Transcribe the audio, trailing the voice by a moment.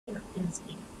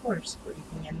horse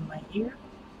breathing in my ear.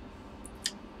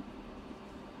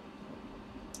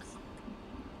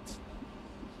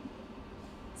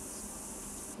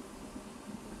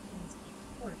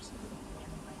 Horse breathing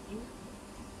in my ear.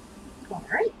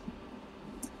 Alright.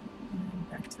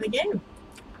 Back to the game.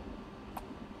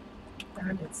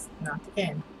 That is not the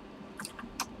game.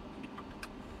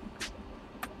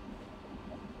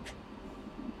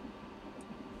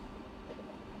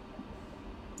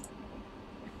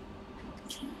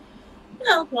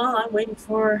 Well, while I'm waiting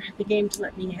for the game to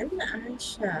let me in, I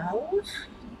shall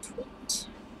tweet.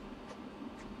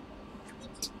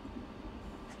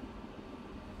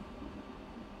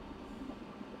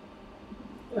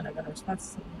 Oh, and I got a response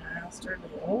to something I asked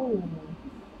earlier. Oh,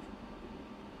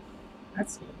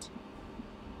 that's neat.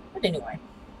 But anyway,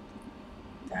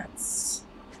 that's...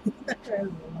 I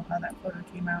don't know how that photo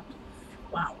came out.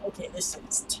 Wow, okay, this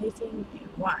is taking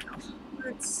a while.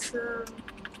 Let's go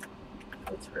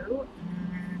through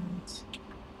and...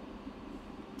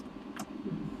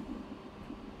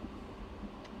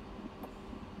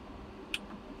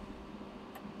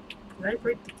 Did I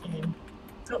break the game?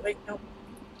 Oh, wait, no.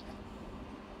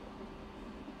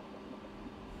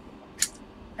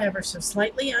 Ever so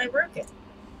slightly, I broke it.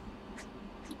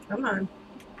 Come on.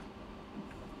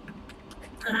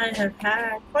 I have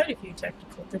had quite a few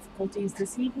technical difficulties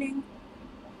this evening.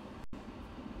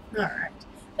 Alright,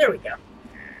 there we go.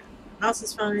 Mouse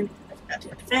is fine. I've got to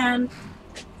hit the fan.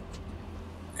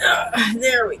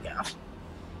 There we go.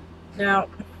 Now,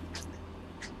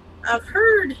 I've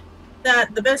heard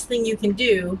that the best thing you can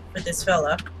do for this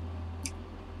fella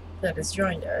that has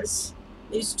joined us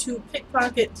is to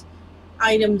pickpocket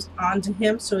items onto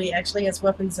him so he actually has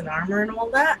weapons and armor and all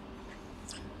that.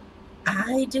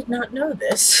 I did not know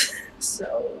this,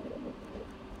 so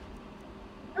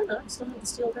I don't know, I still have the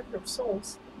Steel Record of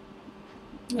Souls.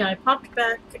 Yeah, I popped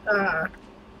back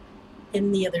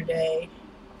in the other day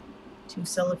to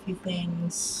sell a few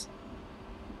things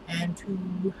and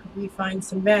to refine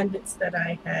some bandits that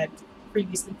I had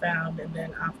previously found, and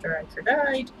then after I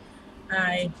died,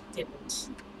 I didn't,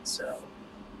 so...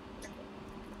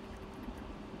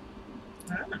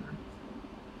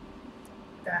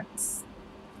 That's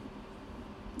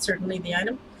certainly the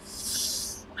item.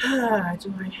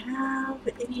 Do I have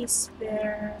any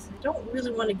spares? I don't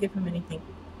really want to give him anything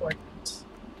important,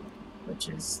 which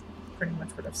is pretty much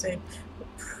what I've said.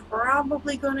 We're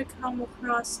probably going to come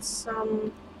across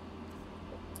some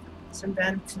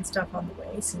bandits and stuff on the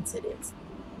way, since it is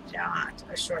not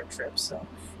a short trip. So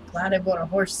glad I bought a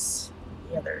horse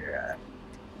the other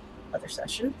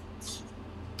session.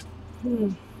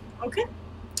 Okay,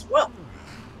 well,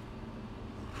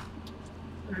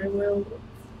 I will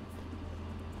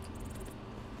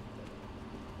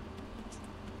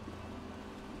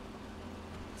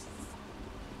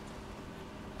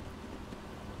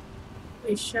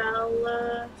we shall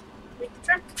make the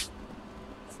trek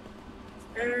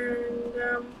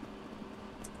and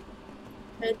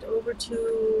head over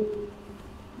to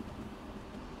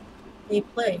a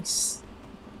place.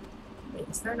 Wait,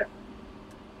 is that a...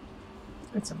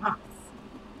 It's a moth.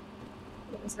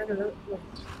 Is that another... Wait.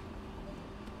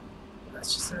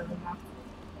 That's just another moth.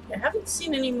 I haven't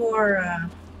seen any more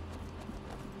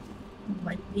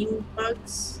lightning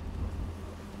bugs.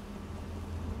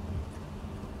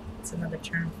 It's another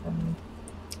term from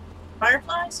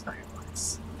fireflies?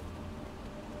 Fireflies.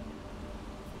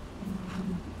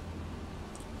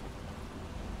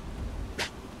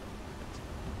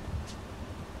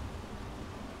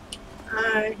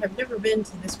 I have never been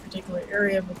to this particular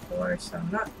area before, so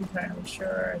I'm not entirely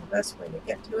sure the best way to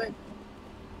get to it.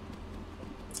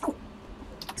 Oh,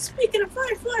 speaking of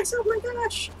fireflies, oh my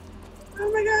gosh!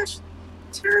 Oh my gosh!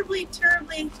 Terribly,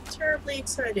 terribly, terribly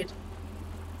excited.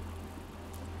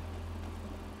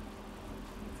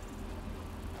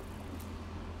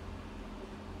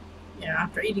 Yeah,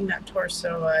 after eating that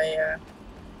torso, I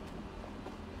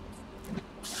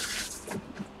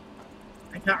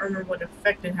can't remember what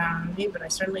effect it had on me, but I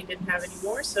certainly didn't have any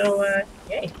more, so,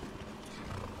 yay.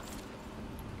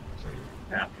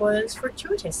 That was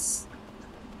fortuitous.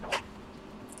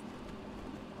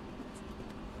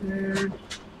 Where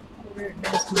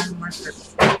is my marker?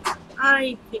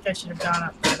 I think I should have gone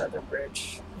up that other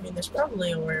bridge. I mean, there's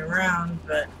probably a way around,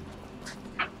 but...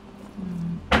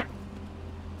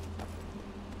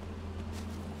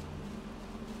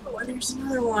 Oh, and there's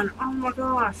another one. Oh my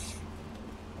gosh.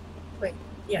 Wait,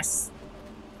 yes.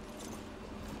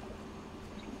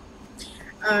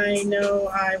 I know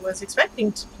I was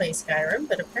expecting to play Skyrim,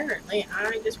 but apparently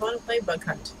I just want to play Bug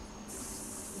Hunt.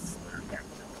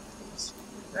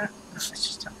 That? No, let's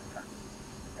just talk about it.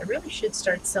 I really should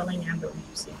start selling and or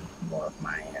using more of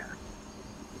my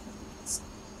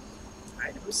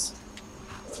items.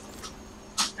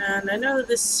 And I know that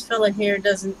this fella here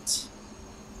doesn't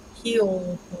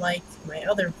heal like my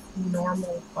other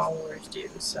normal followers do,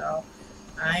 so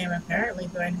I am apparently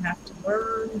going to have to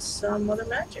learn some other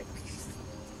magic.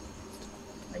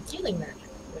 Like healing magic,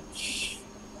 which,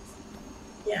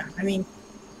 yeah, I mean,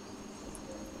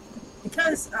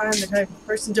 because I'm the type of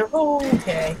person to, oh,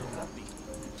 okay.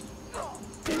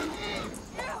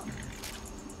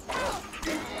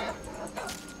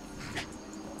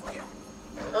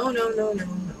 Oh, no.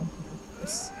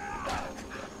 This...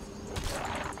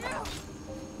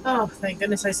 Oh, thank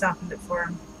goodness I softened it for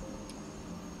him.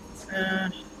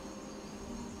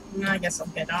 I guess I'll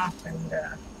get off and,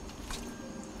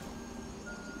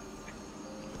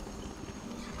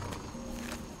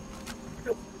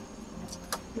 Nope.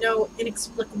 No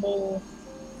inexplicable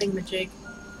thingamajig.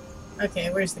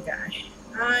 Okay, where's the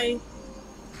guy?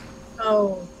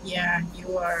 Oh, yeah,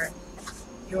 you are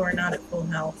not at full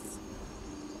health.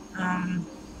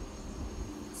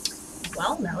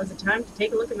 Well, now is the time to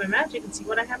take a look at my magic and see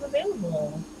what I have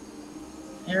available.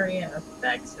 Area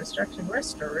effects, destruction,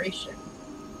 restoration.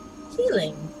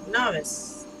 Healing,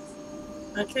 novice.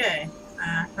 Okay,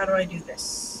 how do I do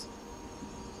this?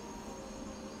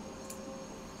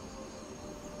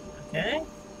 Okay.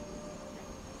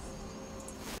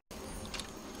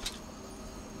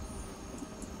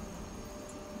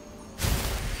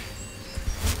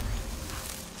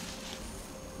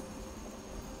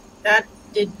 That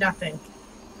did nothing.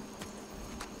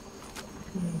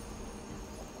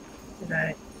 Did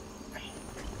I?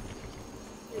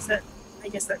 Is that? I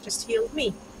guess that just healed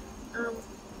me.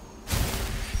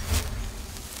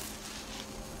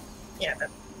 Yeah, that.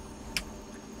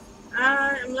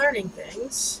 I'm learning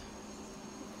things.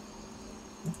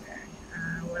 Okay.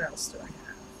 What else do I have?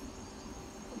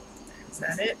 Is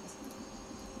that it?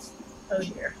 Oh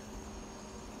dear.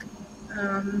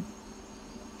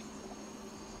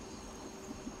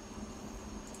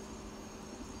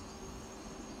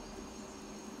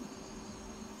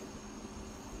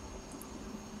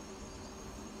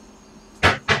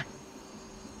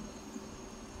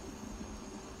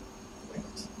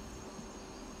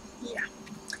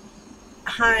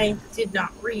 I did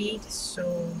not read,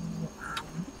 so,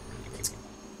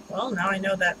 well, now I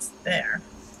know that's there.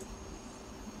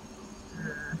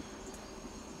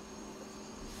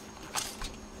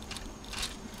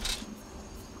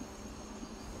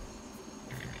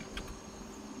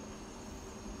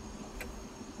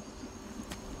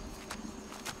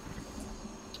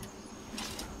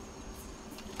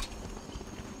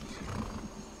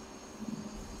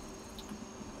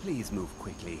 Please move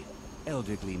quickly.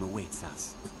 Elder Gleam awaits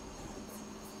us.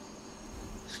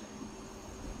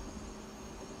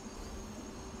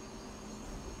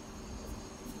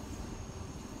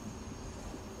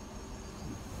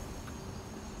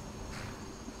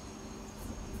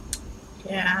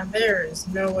 Yeah, there is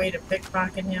no way to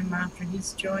pickpocket him after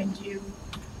he's joined you.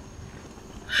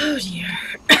 Oh dear.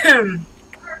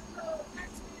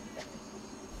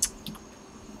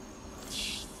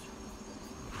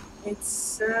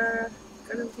 It's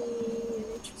gonna be an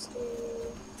interesting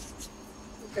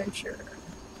adventure.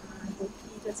 I hope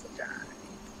he doesn't die.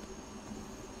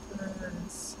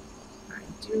 Because I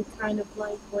do kind of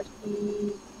like what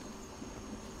he...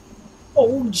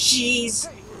 Oh jeez!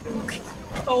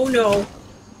 Oh no!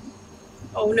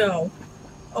 Oh no!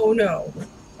 Oh no!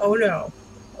 Oh no!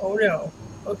 Oh no!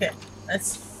 Okay,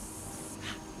 that's...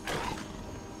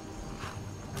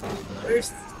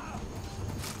 Where's...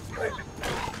 Where?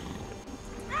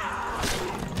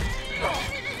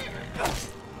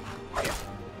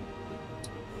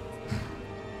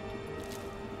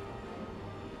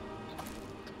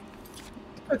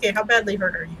 Okay, how badly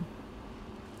hurt are you?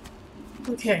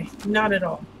 Okay, not at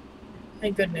all.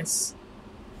 Thank goodness.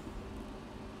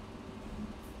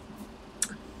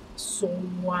 So,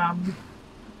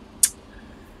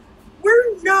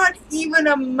 we're not even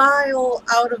a mile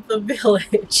out of the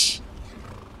village.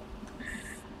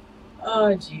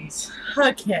 Oh, jeez.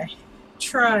 Okay.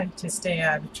 Try to stay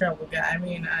out of trouble, guy. I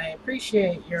mean, I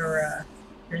appreciate your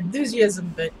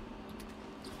enthusiasm, but...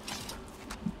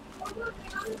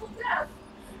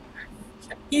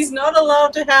 He's not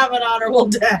allowed to have an honorable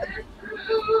death.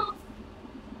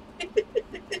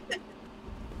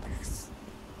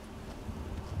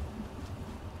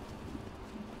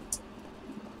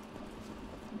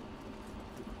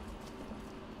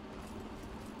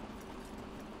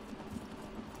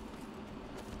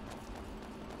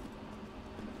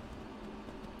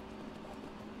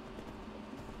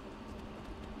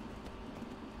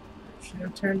 Should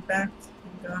have turned back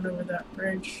and gone over that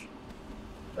bridge.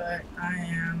 but I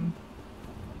am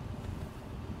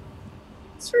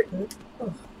certain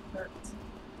that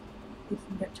we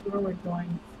can get to where we're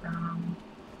going from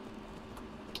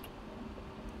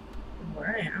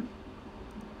where I am.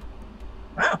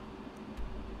 Wow.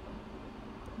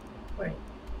 Wait.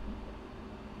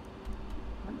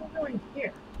 Why am I going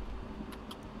here?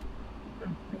 Oh,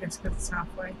 I guess because it's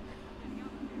halfway.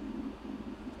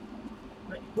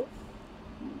 Wait, whoop.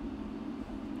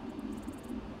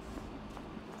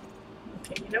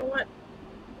 Okay, you know what?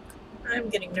 I'm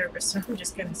getting nervous, so I'm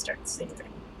just gonna start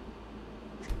saving.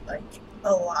 Like,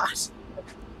 a lot.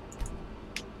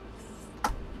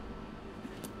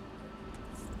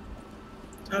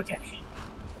 Okay.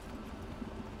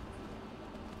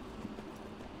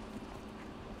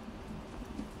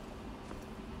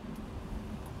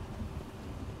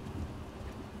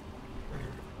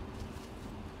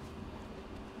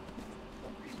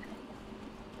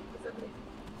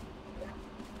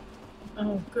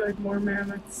 Oh, good, more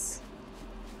mammoths.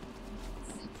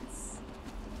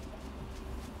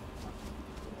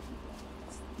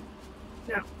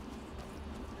 Now.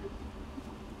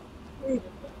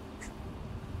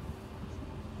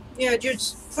 Yeah,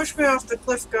 just push me off the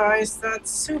cliff, guys. That's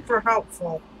super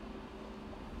helpful.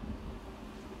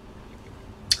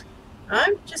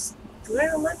 I'm just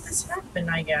gonna let this happen,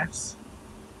 I guess.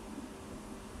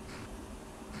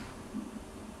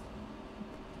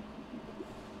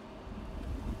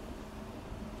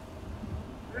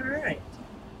 Alright.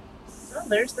 Well,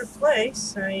 there's the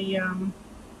place.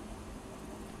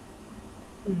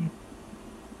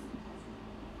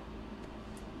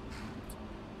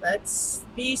 Let's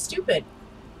be stupid.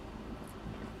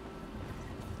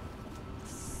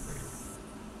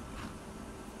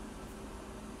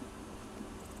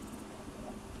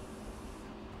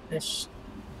 This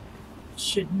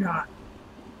should not.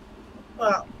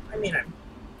 Well, I mean, I'm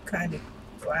kind of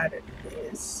glad it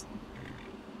is.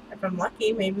 If I'm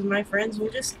lucky, maybe my friends will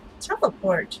just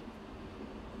teleport.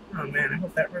 Oh man, I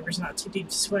hope that river's not too deep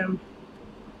to swim.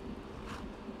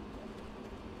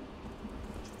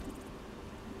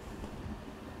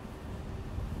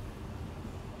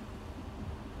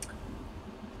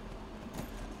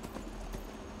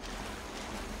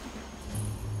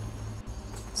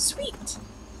 Sweet!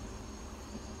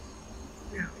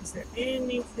 Now, is there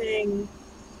anything...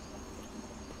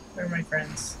 Where are my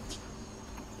friends?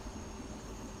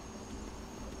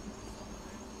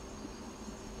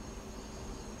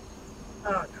 Oh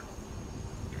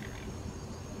no.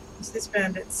 Is this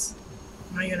bandits?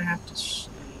 Am I gonna have to shoot?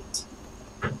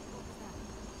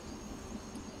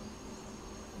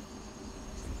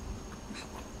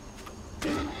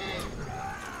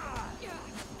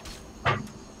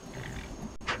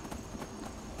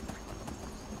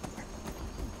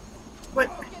 What?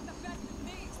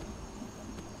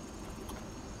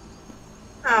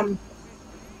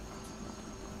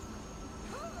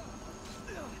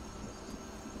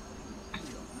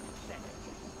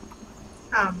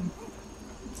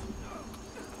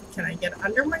 Can I get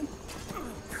under my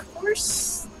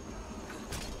horse?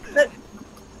 That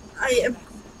I am.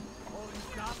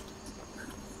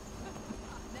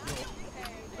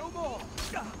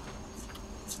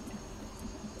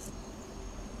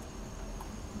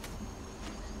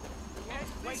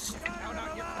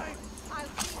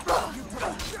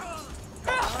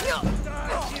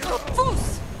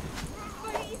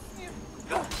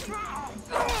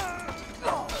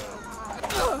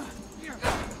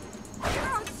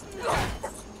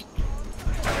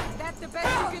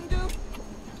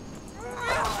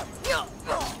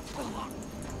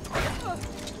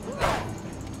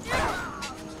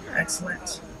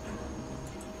 Excellent.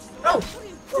 Oh,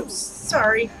 oops,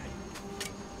 sorry.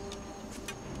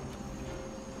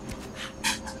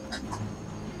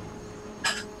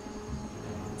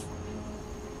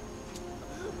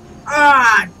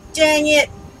 Ah, dang it.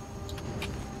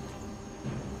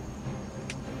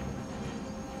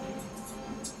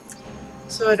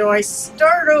 So do I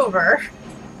start over?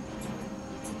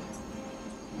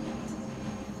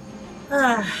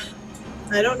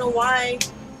 I don't know why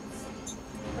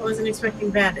I wasn't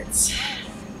expecting bandits.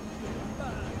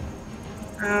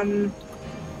 Well,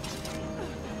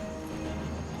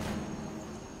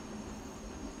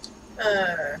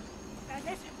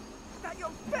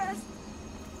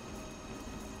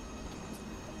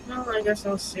 I guess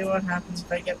I'll see what happens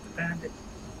if I get the bandit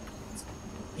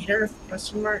leader?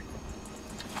 Question mark.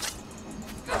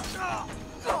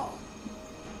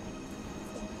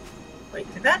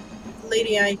 Wait, did that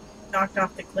lady I knocked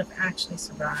off the cliff actually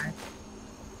survive?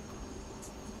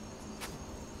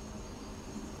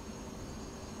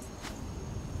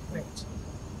 Wait.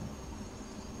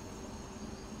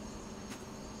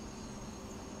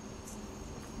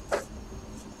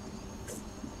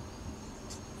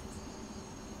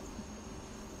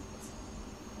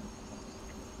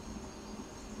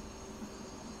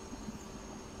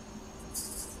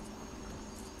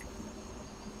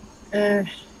 Yeah,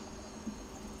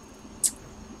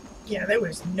 there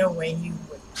was no way you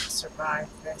would survive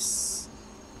this.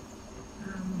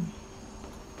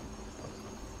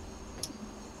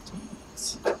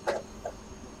 Jeez.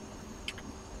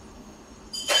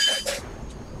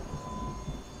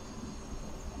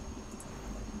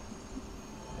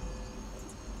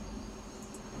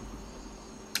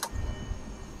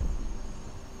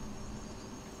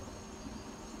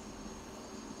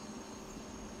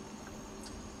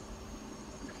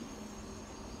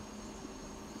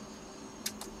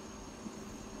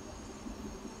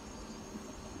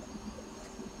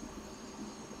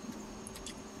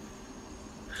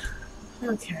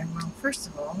 Okay, well, first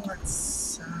of all,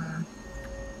 let's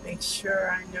make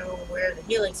sure I know where the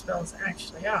healing spells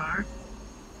actually are.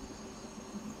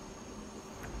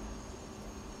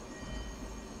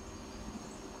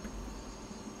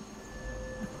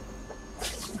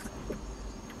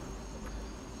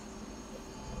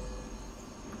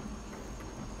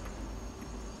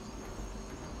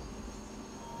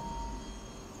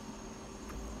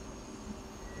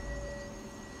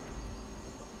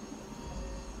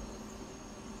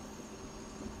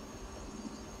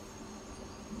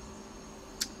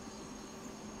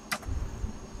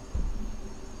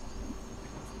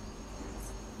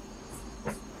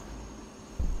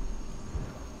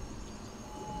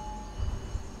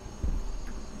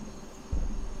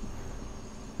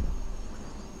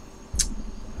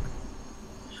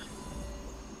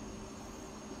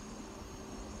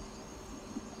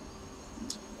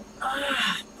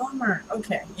 Ah, bummer.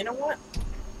 Okay, you know what?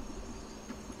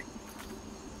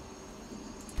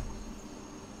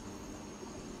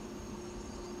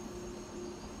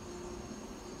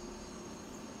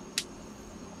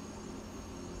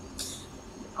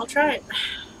 I'll try it.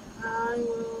 I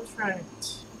will try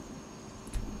it.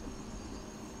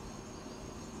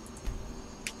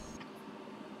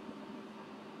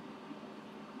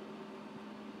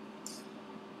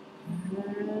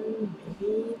 And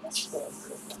maybe this one.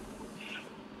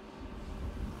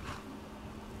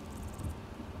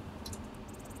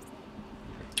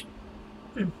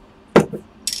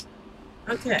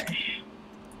 Okay.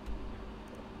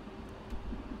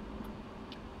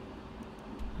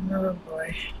 Oh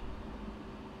boy.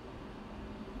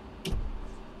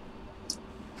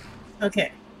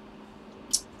 Okay.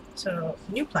 So,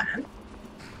 new plan.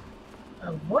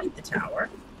 Avoid the tower.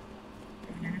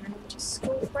 And just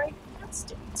go right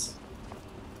past it.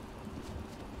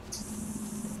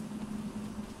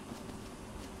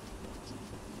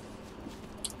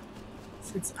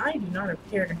 Since I do not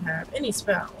appear to have any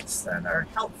spells that are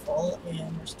helpful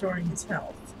in restoring his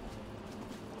health.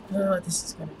 Oh, this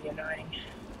is going to be annoying.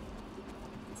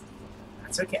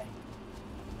 That's okay.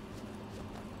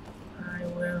 I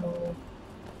will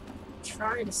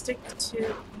try to stick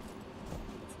to...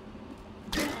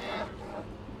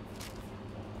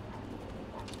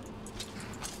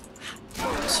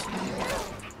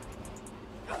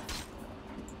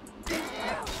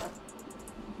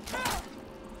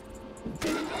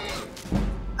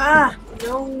 Ah,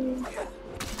 no.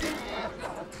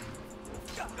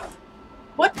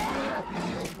 What?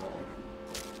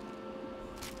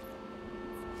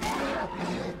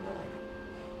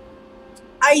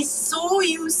 I saw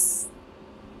you.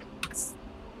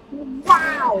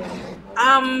 Wow.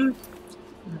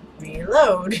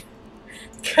 Reload.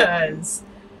 Cause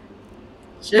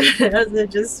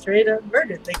Shazza just straight up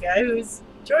murdered the guy who's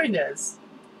joined us.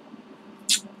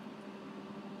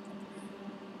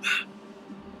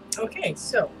 Okay,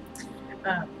 so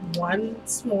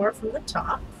once more from the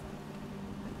top,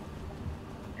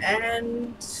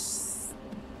 and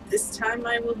this time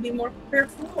I will be more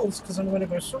prepared for wolves because I'm going to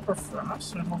go super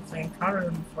frost and hopefully encounter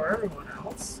them before everyone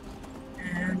else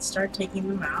and start taking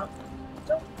them out.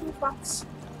 Don't little fox.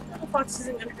 Little fox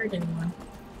isn't going to hurt anyone.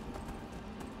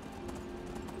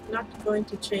 Not going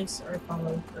to chase or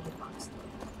follow little fox.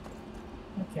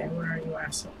 Okay, where are you,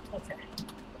 asshole? Okay.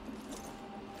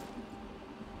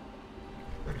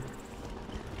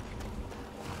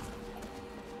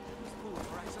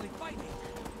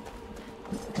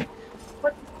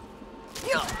 What?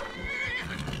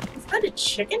 Is that a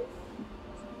chicken?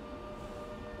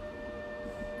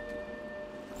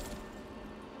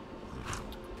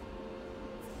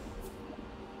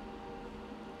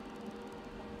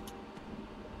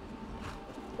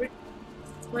 Where'd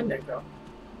Linda go?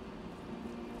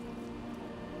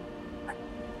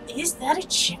 Is that a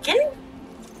chicken?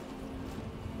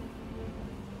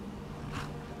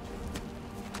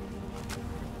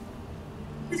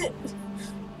 Is it?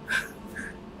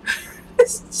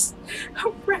 It's just a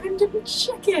random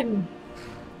chicken.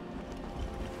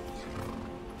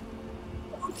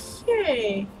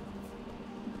 Okay.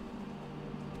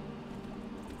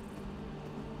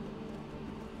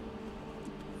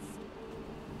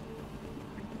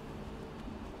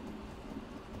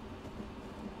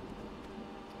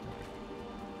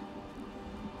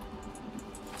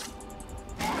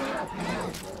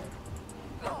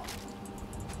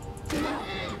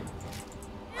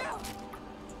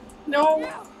 No.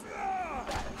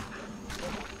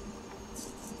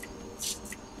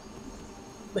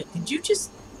 Wait, did you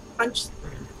just punch?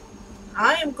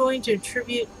 I am going to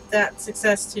attribute that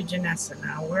success to Janessa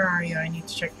now. Where are you? I need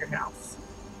to check your health.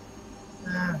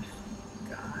 Oh,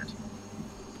 God.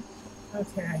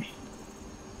 Okay.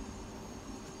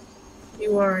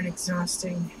 You are an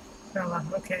exhausting fella.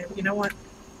 Okay, you know what?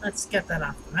 Let's get that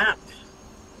off the map.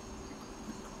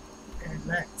 And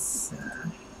let's...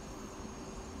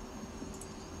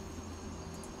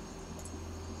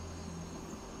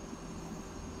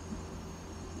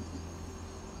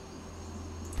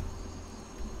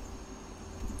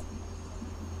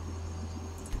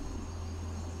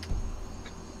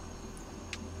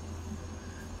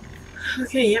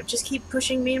 Okay, yep, just keep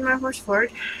pushing me and my horse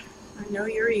forward. I know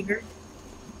you're eager.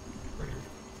 Oh,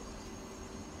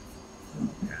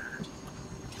 God.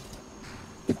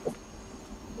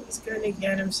 He's gonna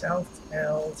get himself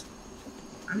killed.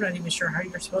 I'm not even sure how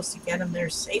you're supposed to get him there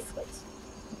safely.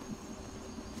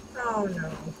 Oh,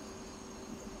 no.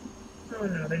 Oh,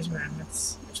 no, there's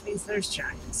mammoths, which means there's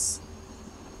giants.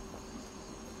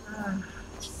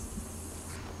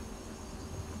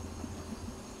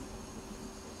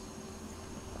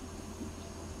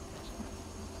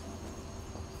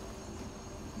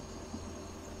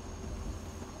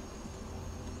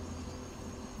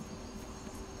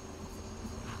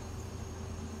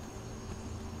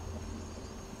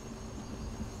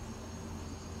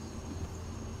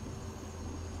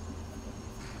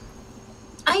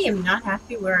 I am not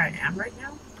happy where I am right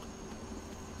now.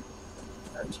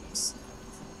 Oh, jeez.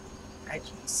 Oh,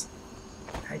 jeez.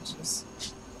 Oh, jeez.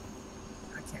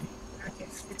 Okay. Okay.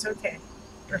 It's okay.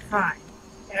 We're fine.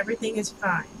 Everything is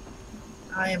fine.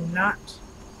 I am not...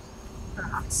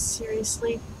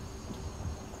 seriously?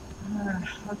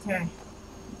 Okay.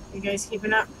 You guys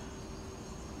keeping up?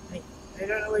 I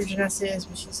don't know where Janessa is,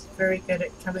 but she's very good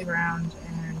at coming around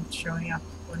and showing up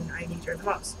when I need her the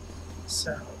most.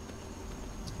 So...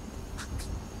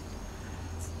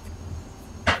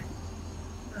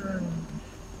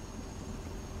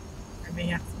 I may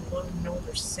have to load an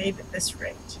older save at this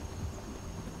rate.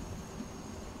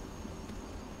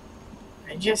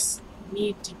 I just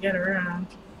need to get around.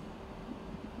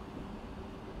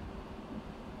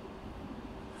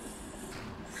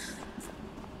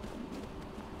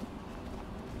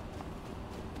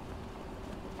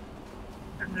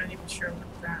 I'm not even sure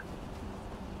what that...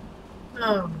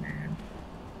 Oh, man.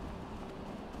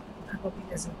 I hope he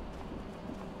doesn't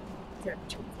get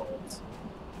too cold.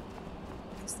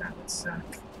 Because that would suck.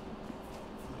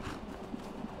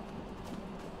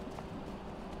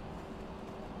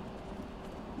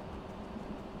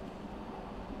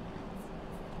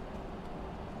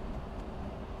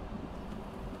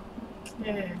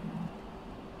 Okay.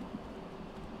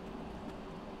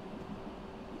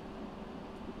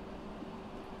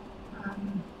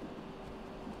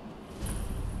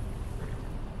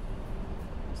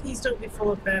 Please don't be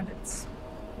full of bandits.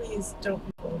 Please don't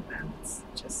be full of bandits.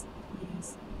 Just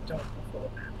please don't be full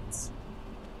of bandits.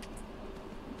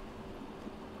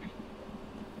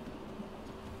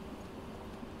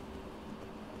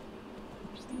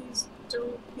 Please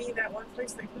don't be that one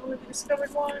place that can only be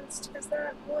discovered once, because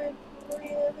that would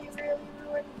really, really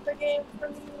ruin the game for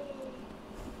me.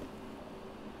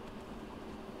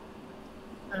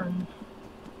 Are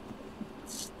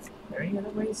there any other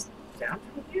ways down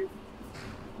from here?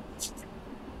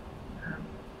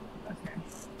 Okay.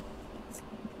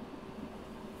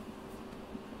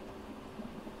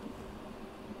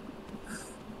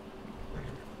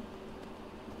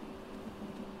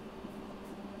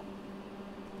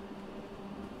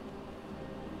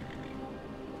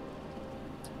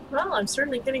 Well, I'm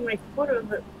certainly getting my quota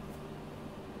of it.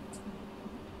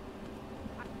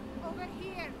 Over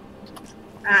here.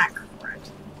 Ah, crap.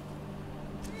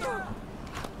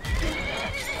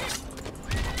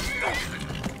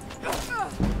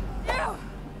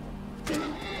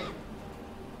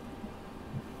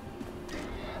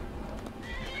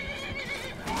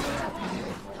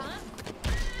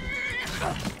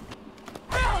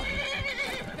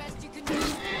 Best you can do.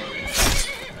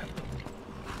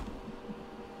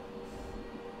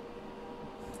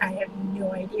 I have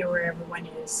no idea where everyone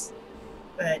is,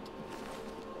 but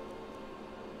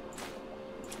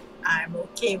I'm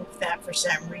okay with that for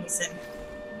some reason.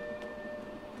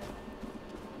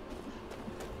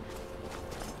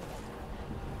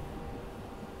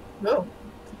 Whoa.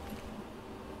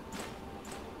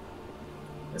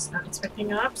 Was not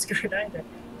expecting an obscure either.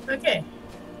 Okay.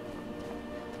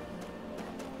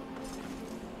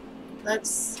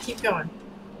 Let's keep going.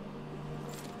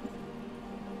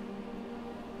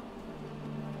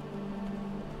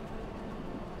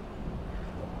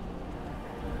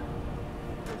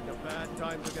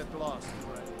 going to get lost,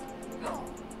 right?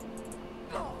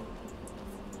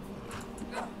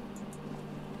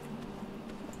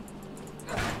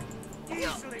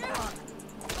 Easily done.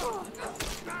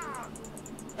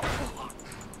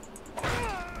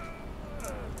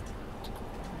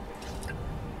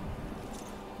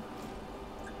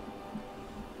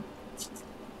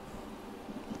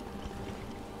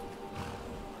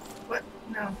 What?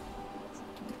 No.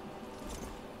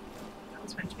 That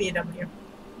was meant to be a W.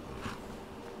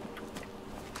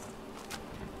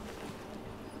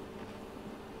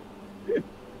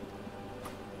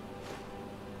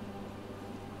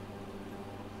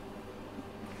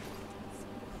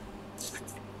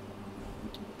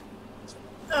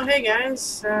 Oh, hey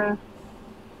guys.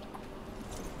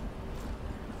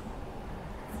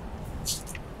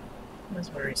 Was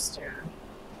very stern.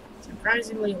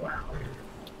 Surprisingly well.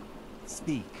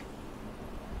 Speak.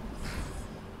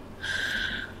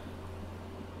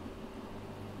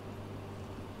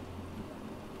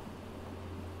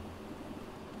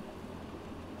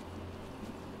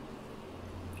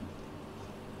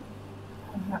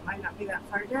 That might not be that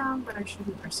far down, but I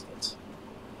shouldn't risk it.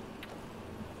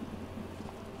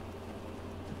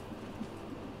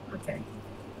 Okay.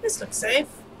 This looks safe.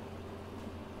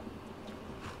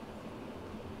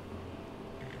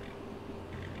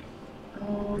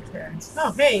 Okay.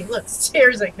 Oh, hey, look,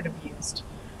 stairs I could have used.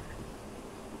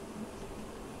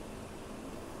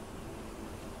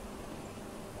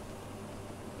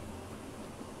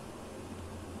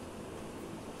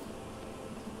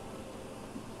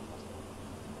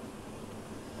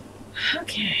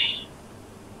 Okay.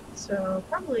 So,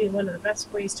 probably one of the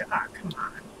best ways to... Ah, come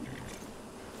on.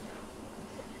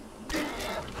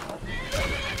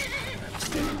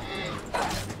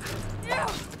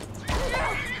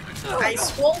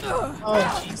 Ice wolf?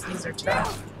 Oh, jeez, these are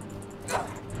tough.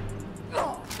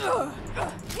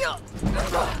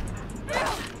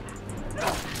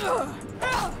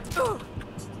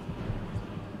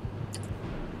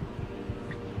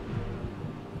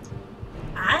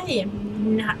 I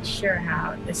am not sure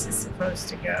how this is supposed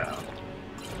to go.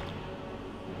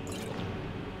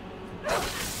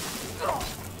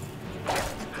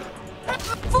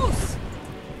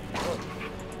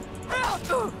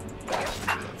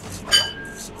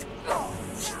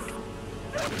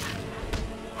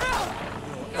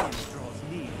 Your end draws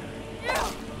near.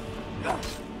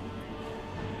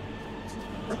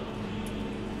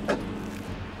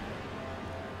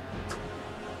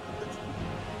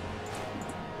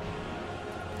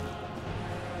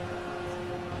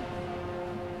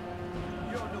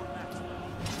 You're no match.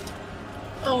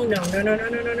 Oh, no, no, no, no,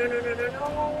 no, no, no, no, no, no, no.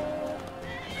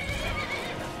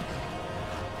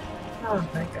 Oh,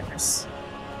 my goodness.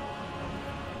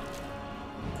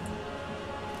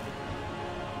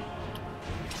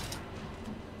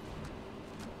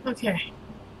 Okay.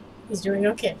 He's doing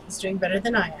okay. He's doing better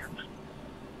than I am.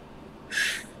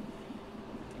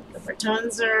 The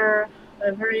Bretons are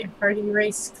a very hardy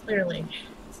race, clearly.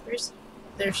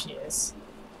 There she is.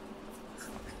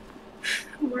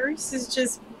 Maurice is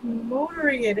just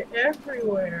motoring it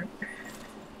everywhere.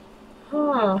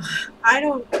 Oh, I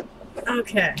don't...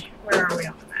 Okay, where are we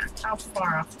on the map? How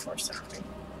far off course are we?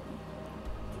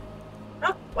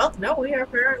 Oh, well, no, we are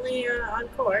apparently on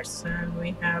course, and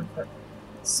we have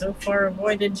so far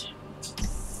avoided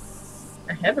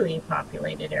a heavily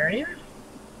populated area.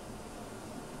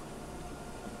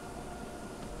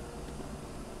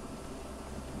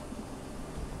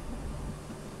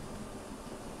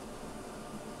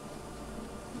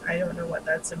 I don't know what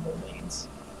that symbol means.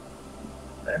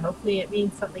 But hopefully it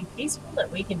means something peaceful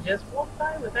that we can just walk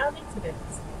by without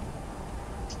incidents.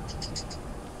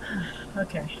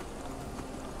 Okay.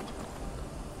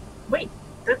 Wait,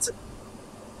 it's a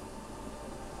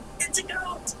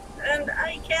goat! And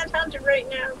I can't hunt it right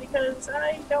now because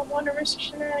I don't want to risk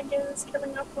shenanigans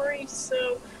killing off Maurice,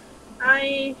 so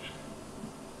I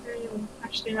am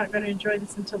actually not going to enjoy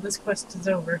this until this quest is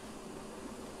over.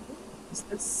 Is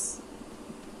this...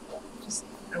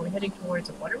 Are we heading towards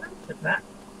a water room? Is that?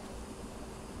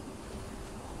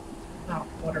 Oh,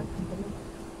 water room.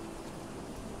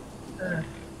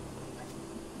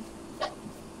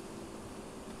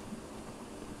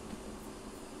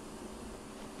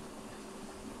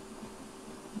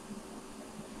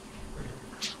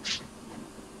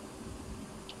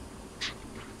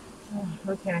 Oh,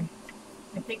 okay.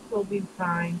 I think we'll be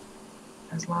fine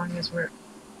as long as we're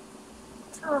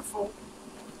careful.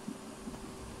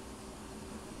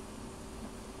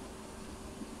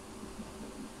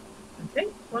 Okay,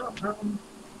 well,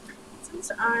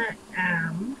 since I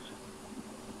am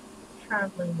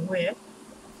traveling with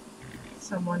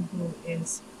someone who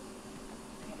is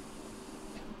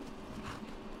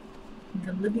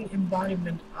the living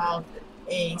embodiment of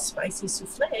a spicy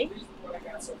souffle,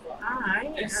 I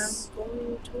am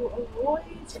going to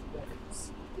avoid, to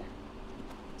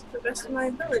the best of my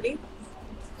ability,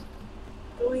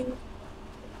 going...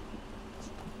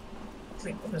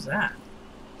 Wait, what was that?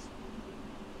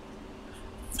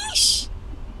 Fish!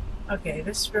 Okay,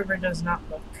 this river does not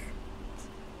look...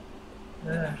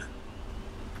 Ugh.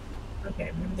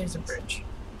 Okay, maybe there's a bridge.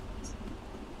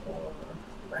 Or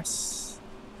less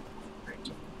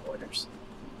bridge borders.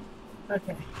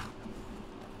 Okay.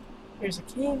 Here's a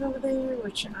cave over there,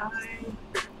 which I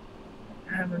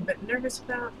am a bit nervous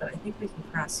about, but I think we can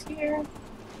cross here.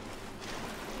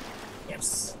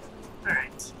 Yes.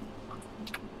 Alright.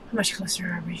 How much closer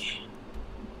are we?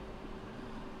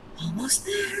 Almost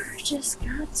there. Just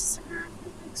got to survive the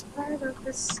next part of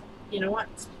this. You know what?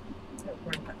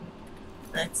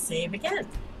 Let's save again.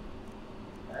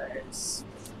 Because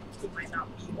he might not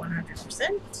be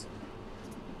 100%.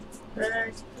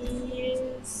 But he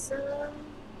is...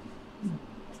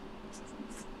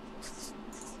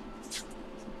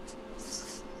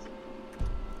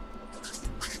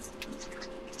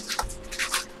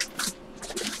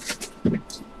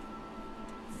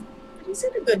 He's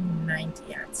at a good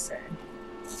 90, I'd say.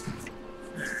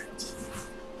 Alright.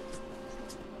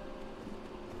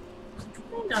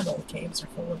 Not all caves are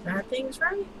full of bad things,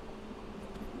 right?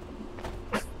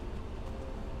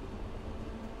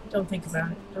 Don't think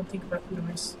about it. Don't think about the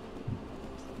noise.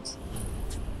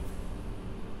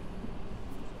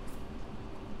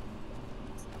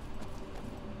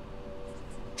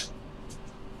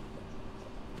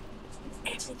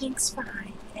 Everything's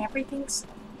fine. Everything's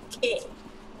okay.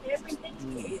 Everything's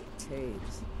okay.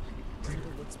 Caves. Wonder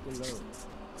what's below.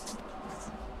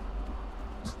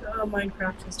 Oh,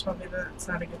 Minecraft has told me that it's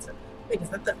not a good sign. Wait, is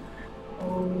that the...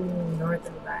 Oh,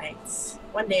 Northern Lights.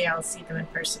 One day I'll see them in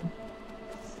person.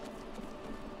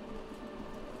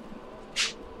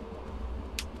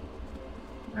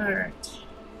 Alright.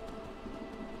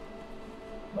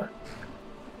 What?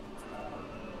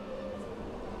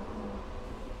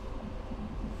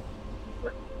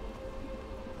 What?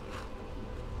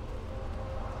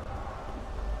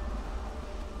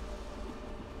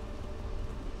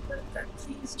 Let that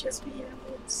please just be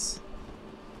evidence.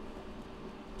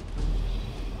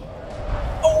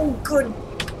 Oh, good!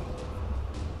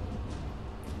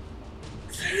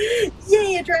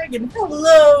 Yay, a dragon!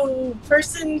 Hello,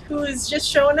 person who is just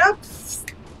showing up.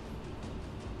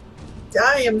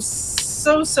 I am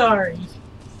so sorry.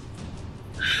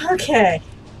 Okay.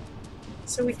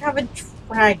 So we have a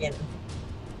dragon.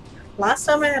 Last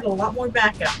time I had a lot more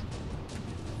backup.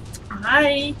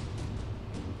 I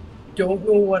don't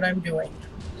know what I'm doing.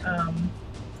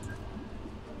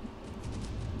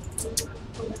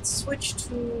 Let's switch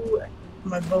to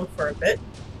my bow for a bit.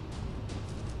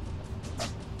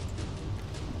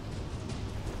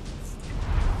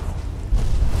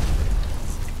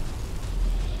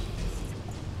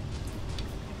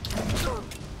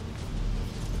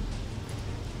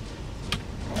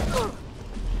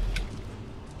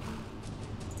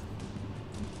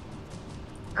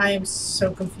 I am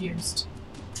so confused.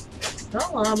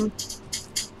 Well,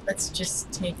 let's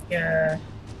just take,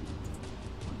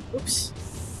 oops.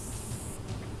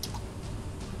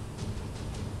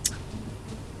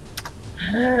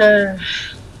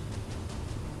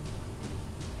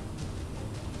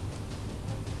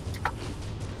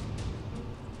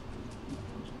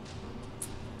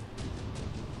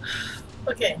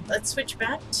 Okay, let's switch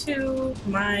back to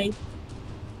my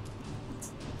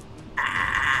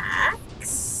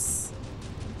axe.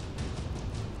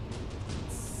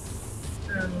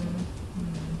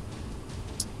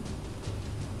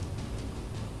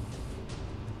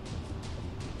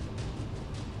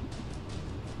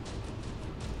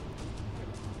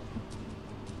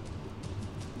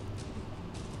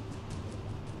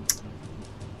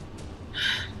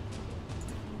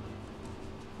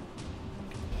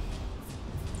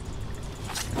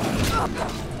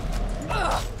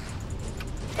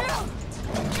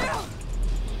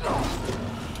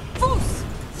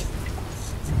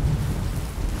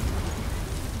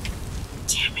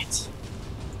 Damn it.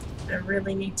 I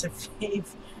really need to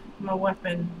save my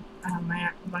weapon,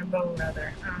 my bow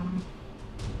rather.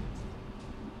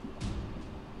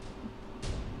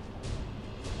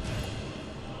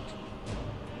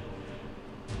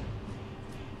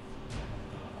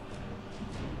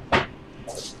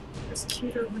 This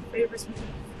Keto who favors me.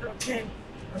 Okay.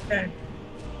 Okay.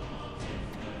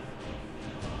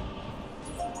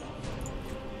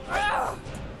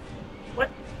 What?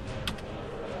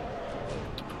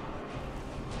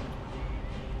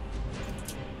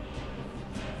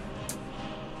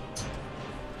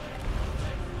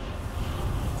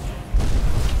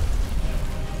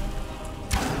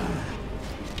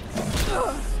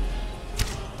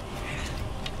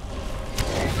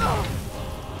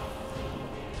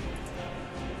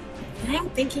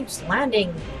 thing keeps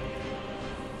landing.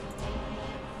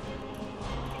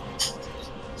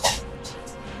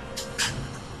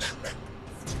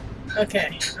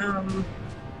 Okay,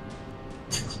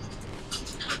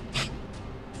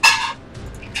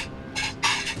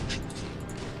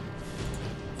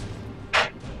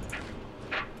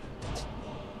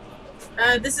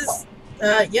 this is,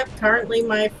 yep, currently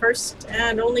my first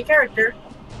and only character.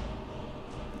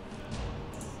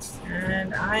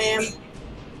 And I am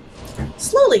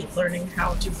slowly learning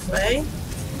how to play.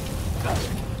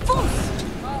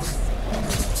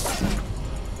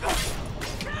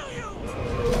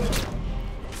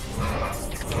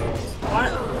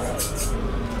 What?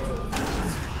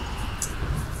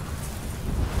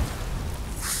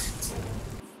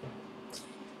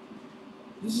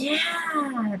 Yeah,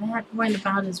 that went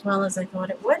about as well as I thought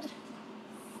it would.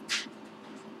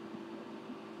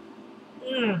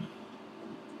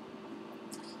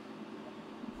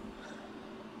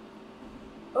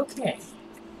 Okay.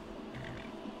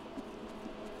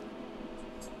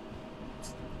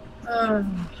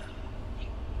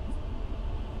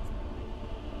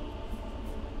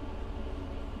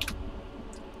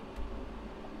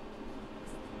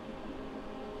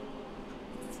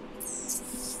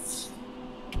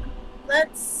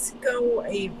 Let's go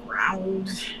around.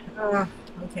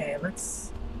 Okay,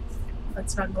 let's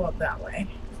not go up that way.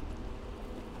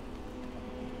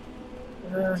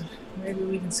 Maybe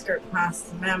we can skirt past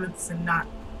the mammoths and not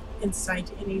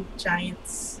incite any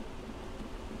giants.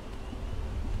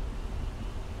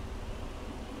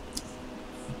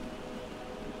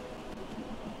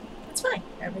 It's fine.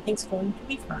 Everything's going to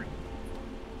be fine.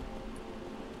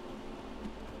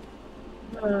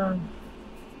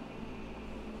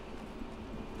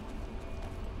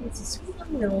 It's a sweet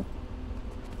little hill,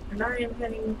 and I am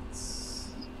heading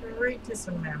straight to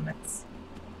some mammoths.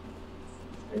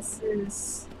 This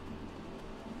is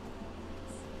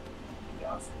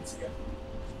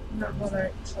not what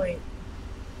I wait.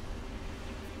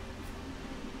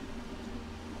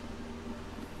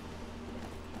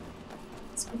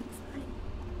 It's gonna be fine.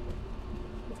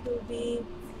 It will be.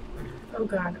 Oh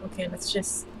God. Okay, let's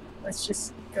just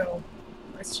go.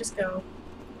 Let's just go.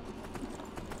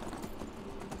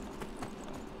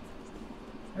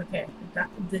 Okay,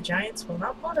 the giants will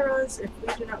not bother us if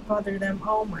we do not bother them.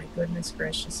 Oh my goodness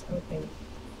gracious. Okay.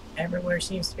 Everywhere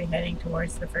seems to be heading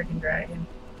towards the freaking dragon.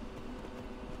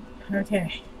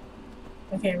 Okay.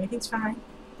 Okay, everything's fine.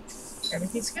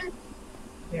 Everything's good.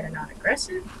 We are not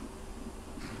aggressive.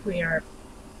 We are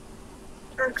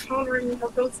encountering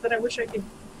goats that I wish I could...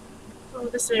 Oh,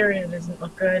 this area doesn't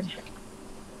look good.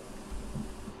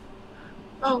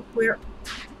 Oh, we're...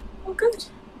 Oh, good.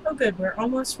 Oh, good. We're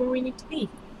almost where we need to be.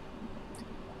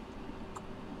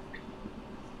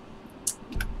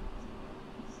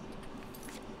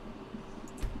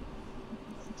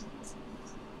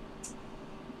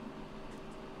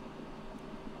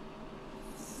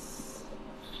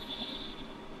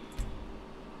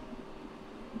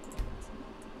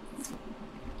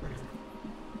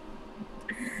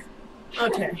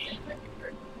 Okay.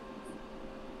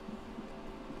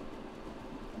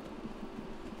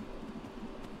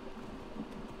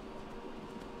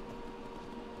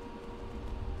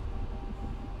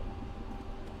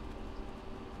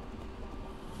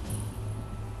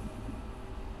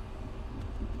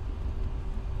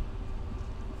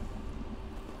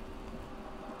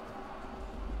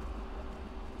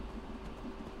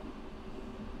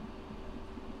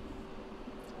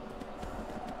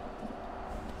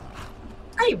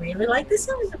 I really like the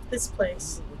sound of this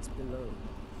place. What's below?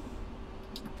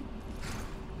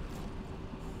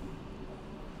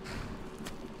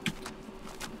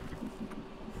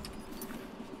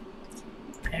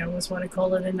 I almost want to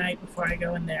call it a night before I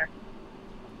go in there.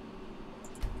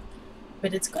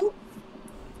 But it's cool.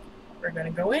 We're gonna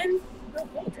go in. Oh,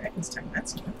 hey, dragon's tongue.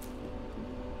 That's new.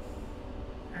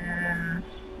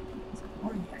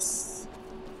 Oh, yes.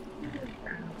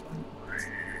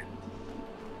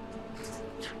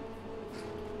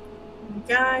 You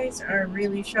guys are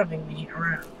really shoving me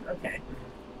around. Okay.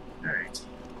 Alright.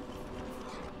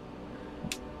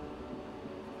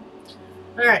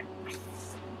 Alright.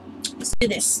 Let's do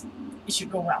this. It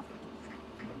should go well.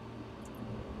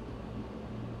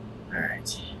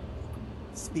 Alright.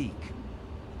 Speak.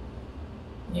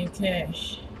 Okay.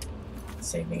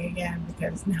 Saving again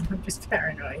because now I'm just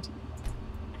paranoid.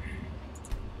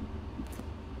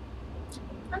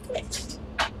 Okay.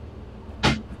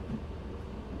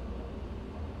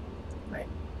 Wait.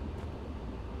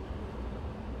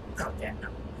 Oh, yeah, no.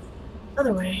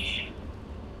 Other way.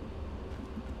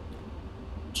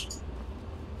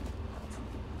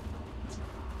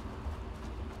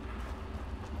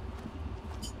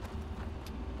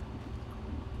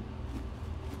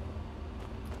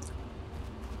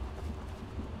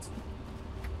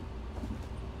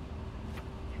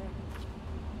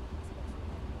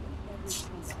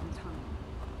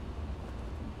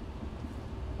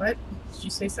 Did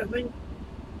you say something?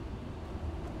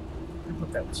 I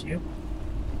hope that was you.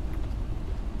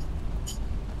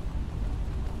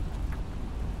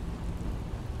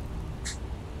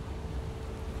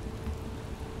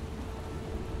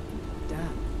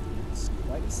 Damn, it's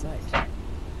quite a sight.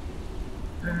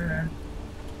 Uh,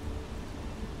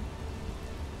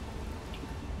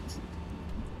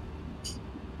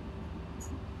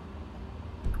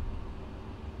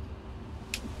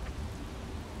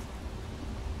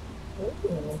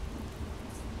 Ooh.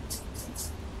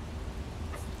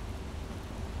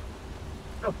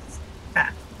 Oh,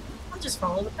 path. I'll just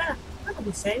follow the path. That'll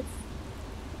be safe.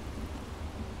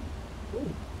 Ooh.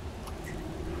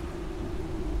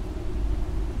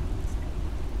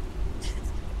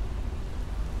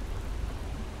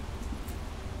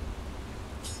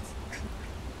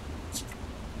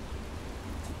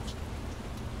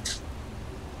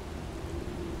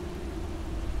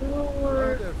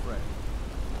 Hello there, friend.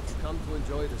 You come to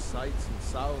enjoy the sights and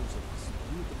sounds of this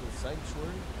beautiful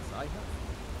sanctuary as I have?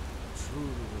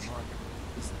 Truly remarkable,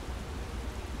 isn't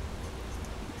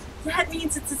it? That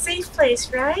means it's a safe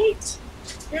place, right?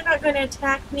 You're not going to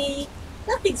attack me.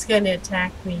 Nothing's going to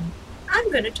attack me.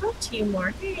 I'm going to talk to you more.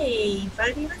 Hey,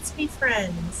 buddy, let's be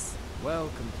friends.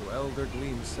 Welcome to Elder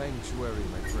Gleam Sanctuary,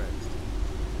 my friend.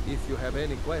 If you have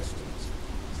any questions,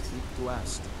 seek to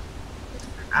ask them.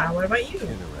 What about you?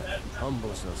 Kinneret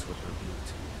humbles us with her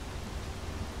beauty.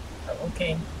 Oh,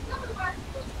 okay.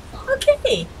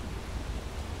 Okay.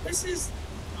 This is...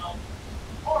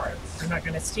 I'm not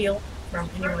going to steal from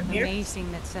anyone here.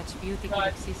 Amazing that such beauty could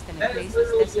exist in a place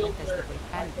as desolate as the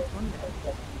volcanic tundra.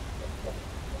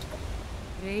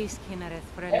 Praise Kinneret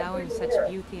for allowing such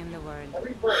beauty in the world.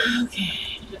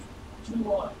 Okay.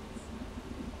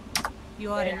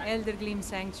 You are in Elder Gleam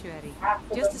Sanctuary.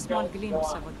 Just a small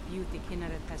glimpse of what beauty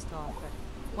Kinneret has to offer.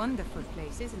 Wonderful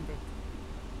place, isn't it?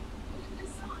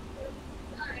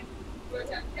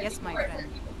 Yes, my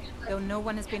friend. Though no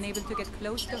one has been able to get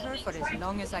close to her for as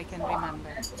long as I can remember.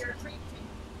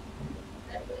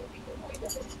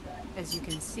 As you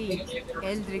can see,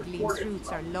 Elder Gleam's roots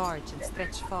are large and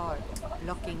stretch far,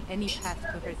 blocking any path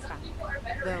to her trunk.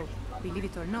 Though, believe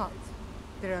it or not,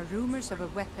 there are rumors of a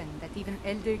weapon that even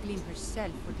Elder Gleam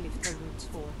herself would lift her roots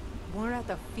for, more out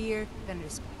of fear than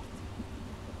respect.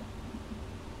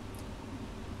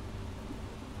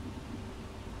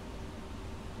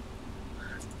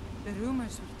 The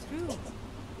rumors were true.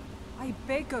 I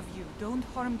beg of you, don't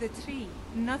harm the tree.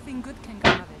 Nothing good can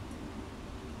come of it.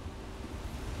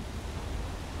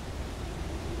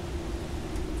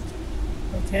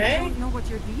 I Okay. don't know what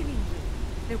you're dealing with.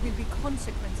 There will be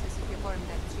consequences if you harm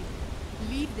that tree.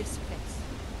 Leave this place.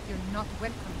 You're not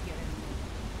welcome here anymore.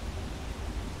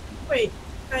 Wait,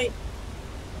 I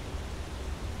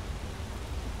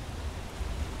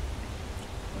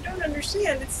don't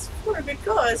understand. It's for a good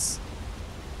cause.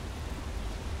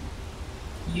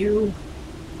 You.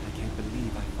 I can't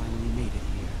believe I finally made it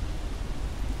here.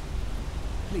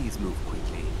 Please move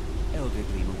quickly. Elder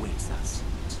Gleam awaits us.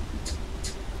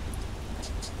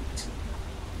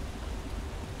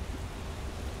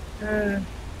 There's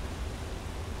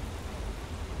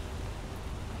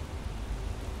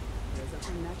an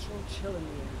unnatural chill in the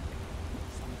air.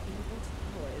 Some evil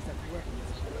power is at work in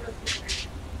this place.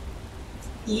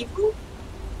 Evil?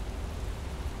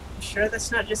 You sure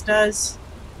that's not just us?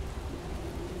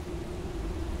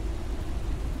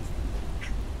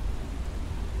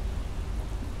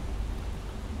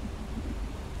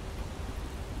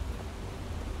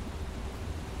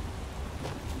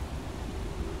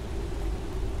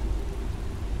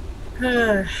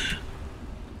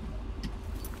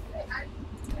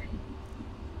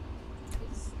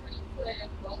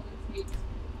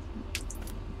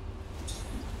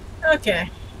 Okay.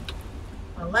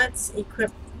 Well, let's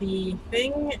equip the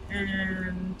thing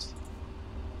and...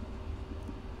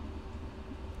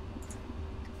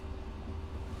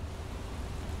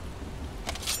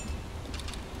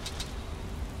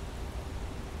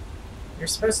 You're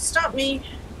supposed to stop me.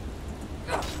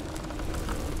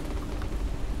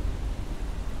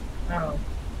 Oh.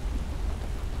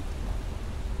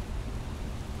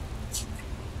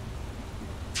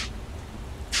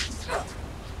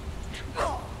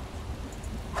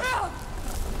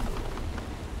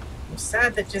 I'm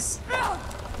sad that just... I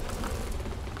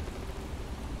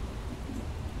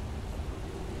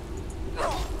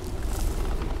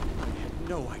had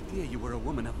no idea you were a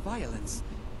woman of violence.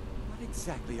 What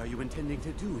exactly are you intending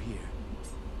to do here?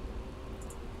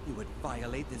 You would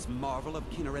violate this marvel of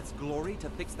Kinneret's glory to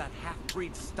fix that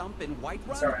half-breed stump in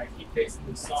Whiterun? Sorry, I keep tasting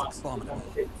the sauce. That's abominable.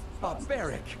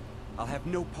 Barbaric! I'll have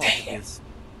no part of this.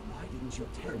 Why didn't you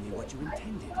tell me what you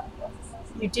intended?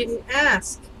 You didn't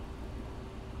ask.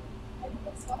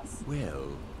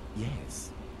 Well, yes.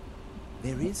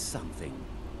 There is something.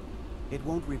 It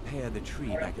won't repair the tree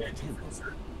back at the temple,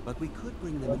 but we could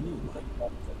bring them a new one.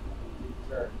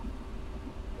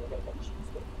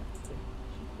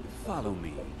 Follow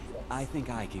me. I think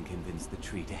I can convince the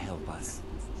tree to help us.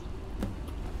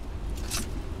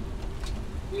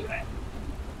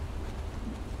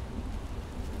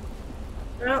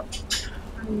 Well,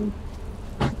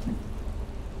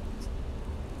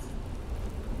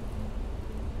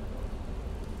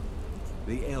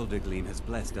 The Elder Gleam has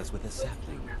blessed us with a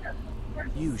sapling.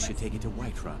 You should take it to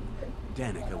Whiterun.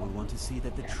 Danica will want to see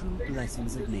that the true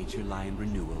blessings of nature lie in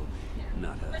renewal,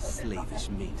 not a slavish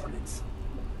maintenance.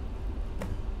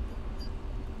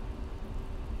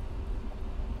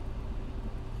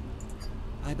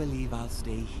 I believe I'll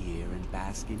stay here and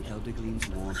bask in Elder Gleam's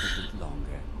warmth a bit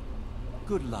longer.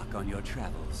 Good luck on your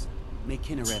travels. May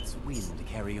Kinnaret's wind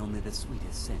carry only the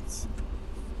sweetest scents.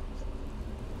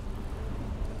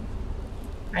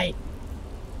 right.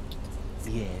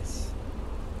 Yes.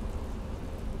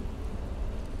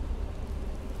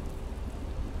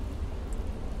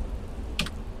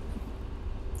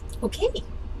 Okay.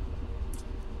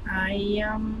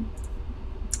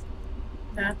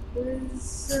 That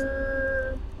was,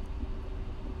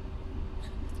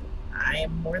 I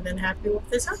am more than happy with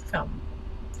this outcome.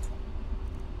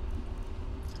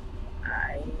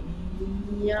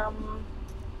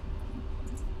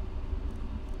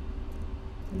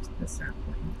 Where's the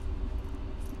sapling?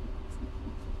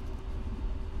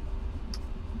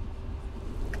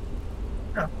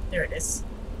 Oh, there it is.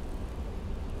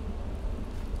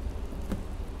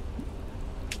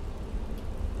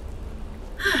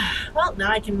 Well,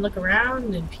 now I can look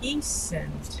around in peace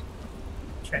and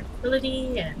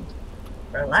tranquility and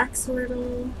relax a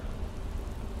little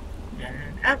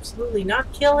and absolutely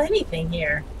not kill anything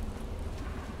here.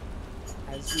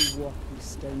 As we walk through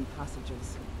stone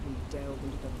passages, we delve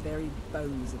into the very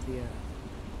bones of the earth.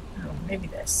 Oh, maybe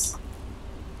this.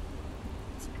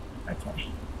 Okay.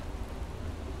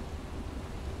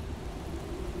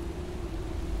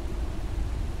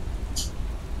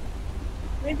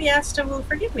 Maybe Asta will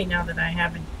forgive me now that I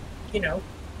haven't,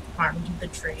 harmed the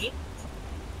tree.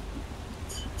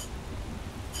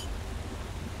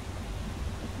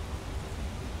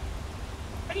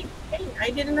 Hey,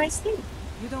 I did a nice thing.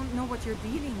 You don't know what you're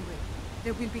dealing with.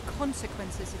 There will be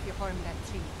consequences if you harm that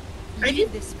tree. I Leave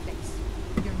did- this place.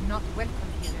 You're not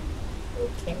welcome here anymore.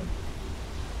 Okay.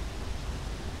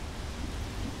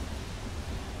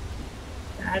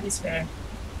 That is fair.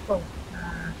 Cool.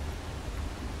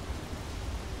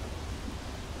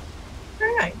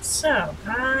 Alright, so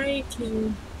I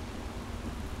can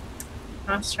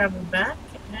fast travel back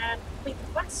and complete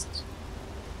the quest.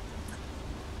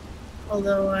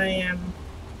 Although I am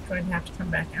going to have to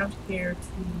come back out here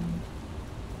to...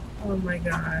 Oh my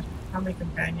god. How many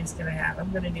companions can I have? I'm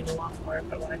going to need a lot more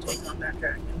if I want to take on that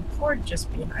dragon. Or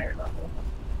just be higher level.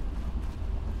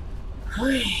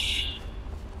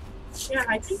 Yeah,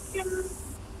 I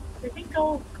think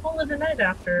I'll call it a night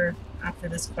after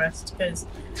this quest, because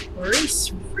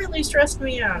Reese really stressed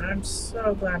me out. I'm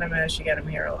so glad I managed to get him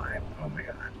here alive. Oh my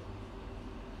god.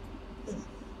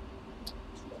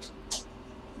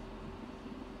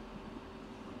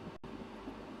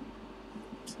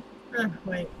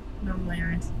 Wait, normally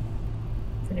I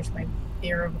finish my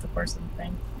beer over the course of the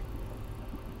thing.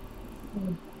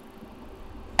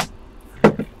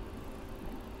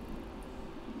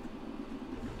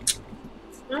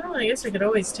 Well, I guess I could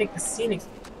always take the scenic.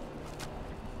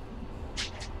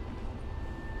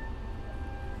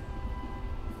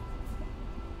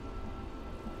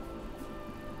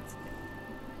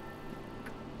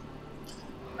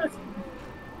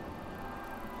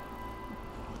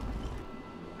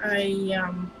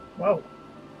 Whoa.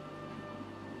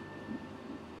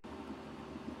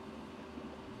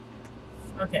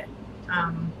 Okay.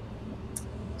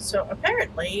 So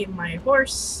apparently my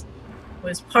horse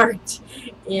was parked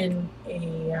in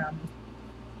a,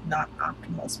 not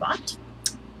optimal spot,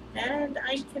 and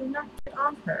I cannot get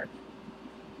on her.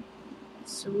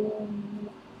 So...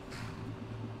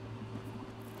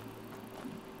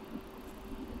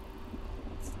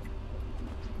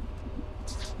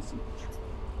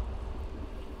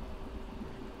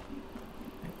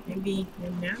 Maybe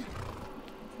now?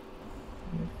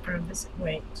 From this,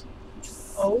 wait.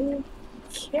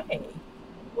 Okay.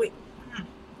 Wait.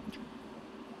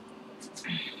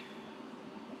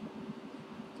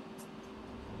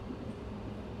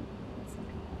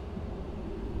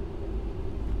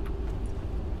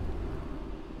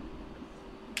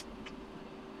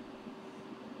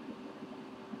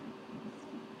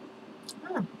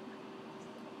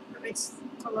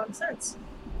 a lot of sense.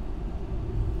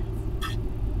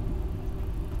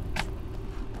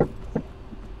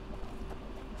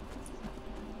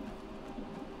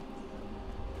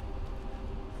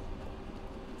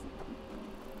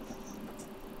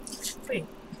 Wait.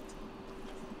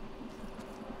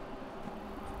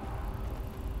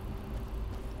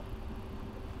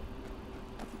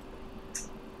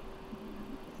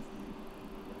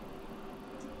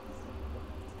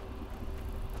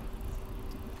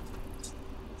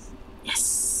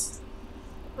 Yes!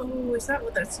 Oh, is that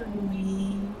what that symbol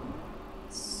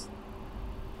means?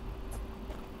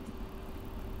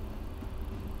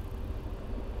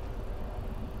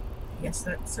 Yes,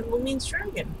 that symbol means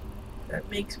dragon. That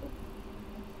makes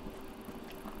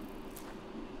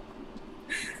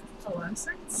a lot of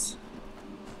sense.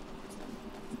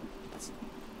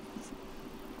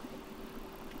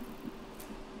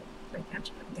 I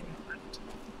catch everything I left.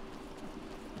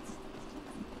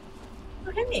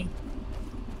 Oh, hey!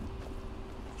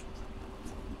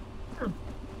 Hmm.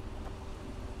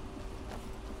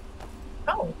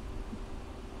 Oh!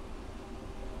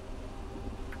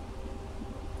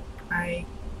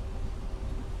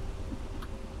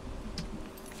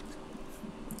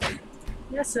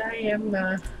 Yes, I am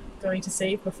going to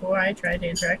save before I try to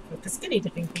interact with the skinny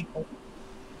dipping people.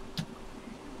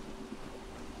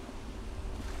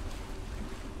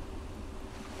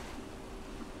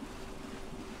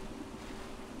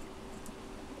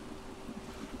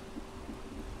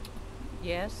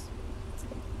 Yes?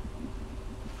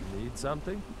 Need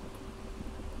something?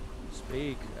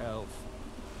 Speak, elf.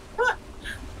 What?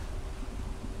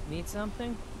 Need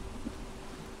something?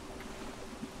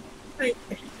 Wait.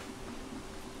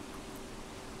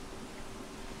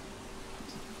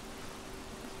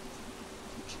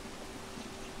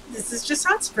 This is just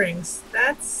hot springs.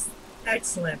 That's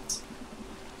excellent.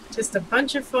 Just a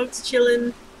bunch of folks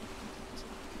chilling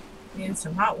in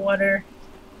some hot water.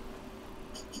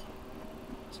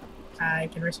 I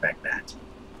can respect that.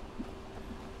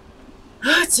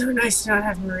 Oh, it's so nice to not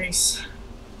have Maurice.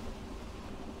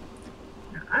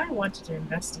 Now, I wanted to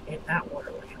investigate that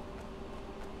waterway.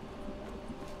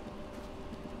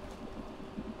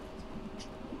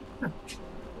 Huh.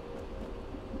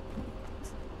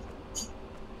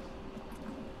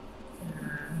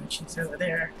 She's over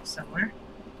there somewhere.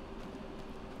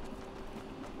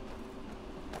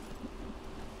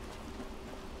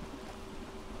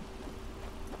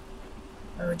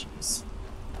 Oh, jeez.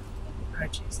 Oh,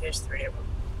 jeez, there's 3 of them.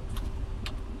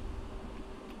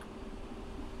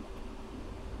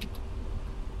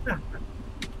 Oh,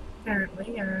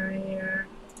 apparently I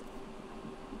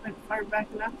went far back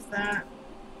enough that...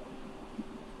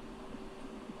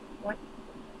 What?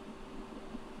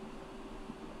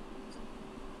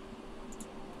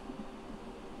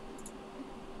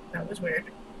 That was weird.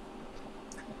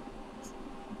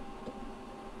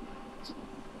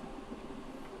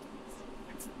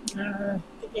 The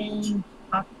game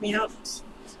knocked me out.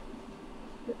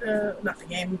 Not the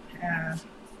game,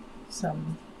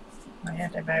 my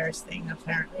antivirus thing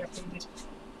apparently updated.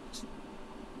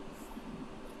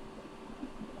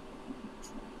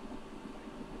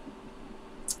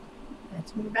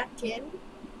 Let me back in,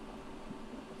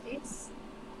 please.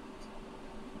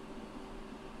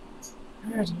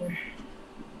 Oh dear.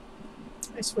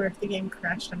 I swear if the game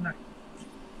crashed, I'm not...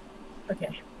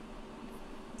 Okay.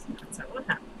 That's not what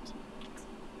happened.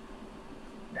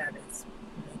 That is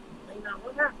blatantly not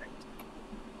what happened.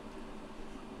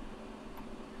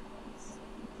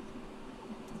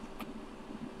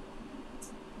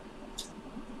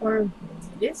 Or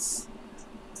maybe it is.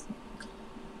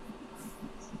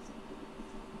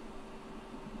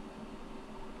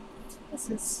 This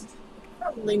has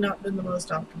probably not been the most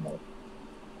optimal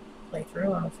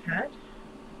playthrough I've had.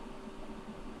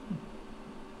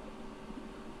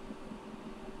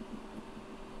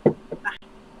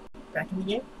 Back in the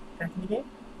game? Back in the game?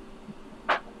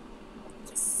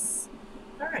 Yes.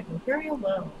 Alright, Imperial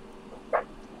Low.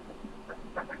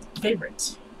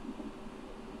 Favorite.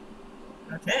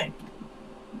 Okay.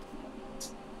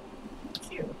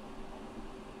 Q.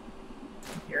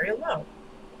 Imperial Low.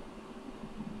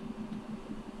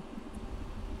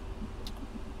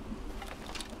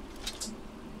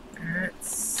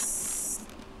 That's...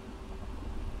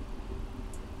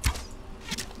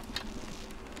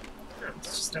 Oh,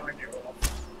 it's just an ordinary roll.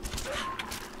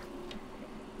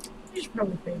 You should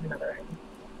probably save another item.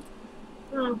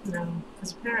 Oh, no,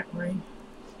 because apparently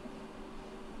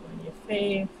when you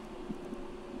fave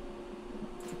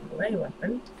a melee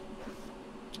weapon,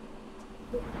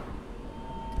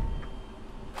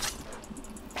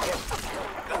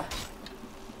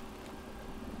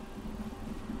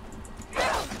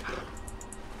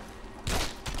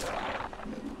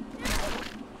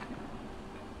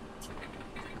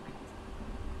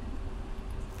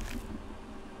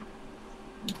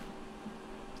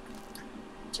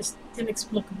 Just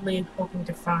inexplicably hoping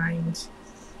to find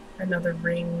another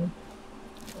ring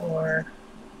or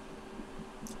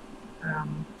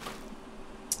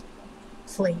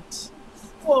plate.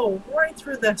 Whoa, right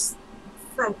through this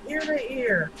from ear to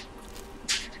ear.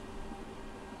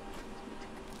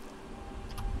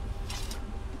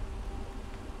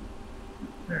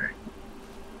 Alright.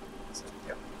 So,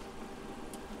 go.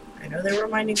 I know they were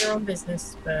minding their own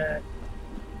business, but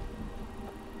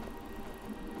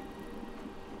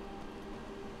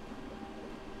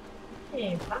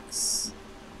hey, Fox.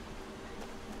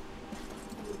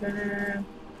 You gonna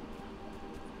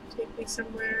take me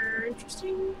somewhere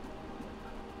interesting?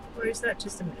 Or is that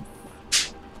just a myth?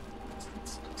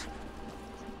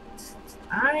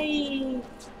 I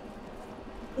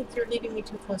think you're leading me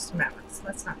too close to mammoths.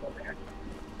 Let's not go there.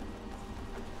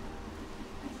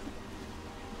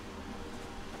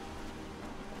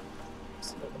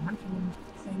 Just a little hunting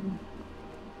thing.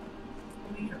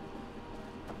 Weird.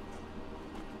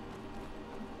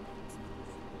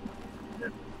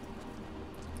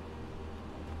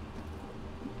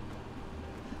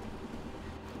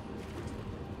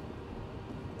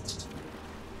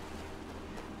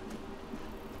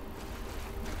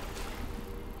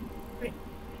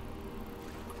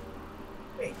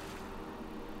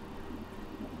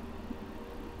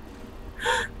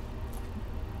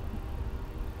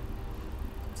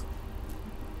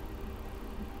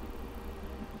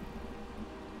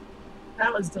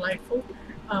 That was delightful.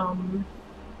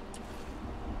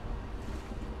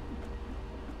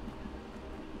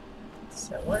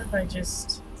 So what if I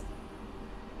just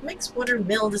mix water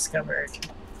mill discovered?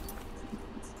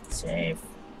 Save.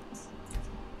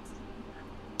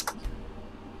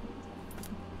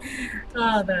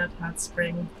 Oh, that hot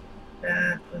spring.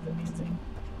 That was amazing.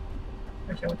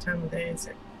 Okay, what time of day is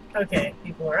it? Okay,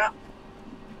 people are up.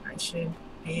 I should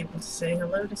be able to say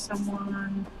hello to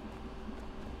someone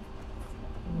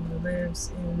who lives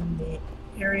in the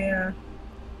area.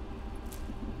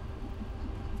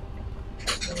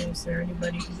 Is there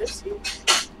anybody who lives here?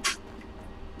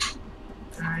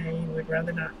 I would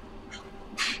rather not.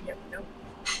 Yep, nope.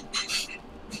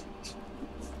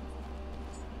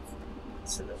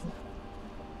 It's a little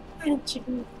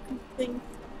chicken thing.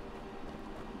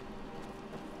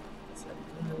 It's a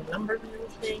little lumber mill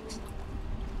thing.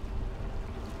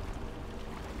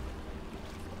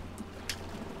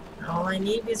 All I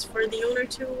need is for the owner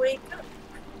to wake up.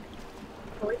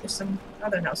 Oh wait, there's some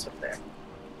other house up there.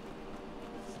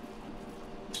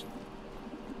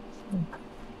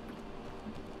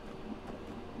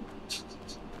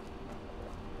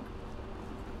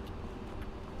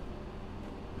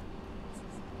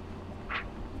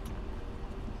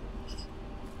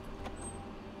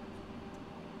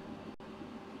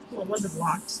 Well, it wasn't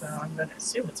locked, so I'm gonna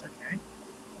assume it's okay.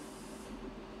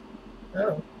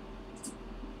 Oh.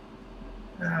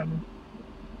 I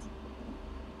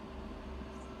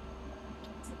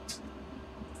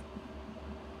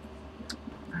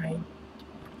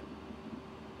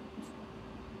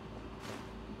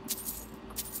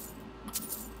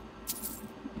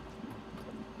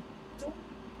don't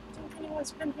think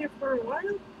anyone's been here for a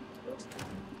while.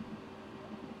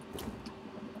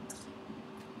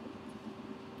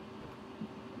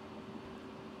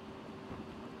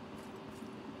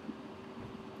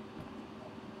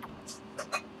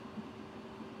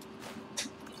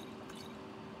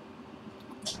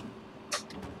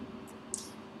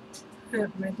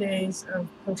 My days of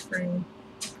pilfering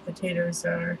potatoes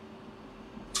are...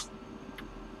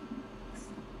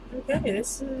 Okay,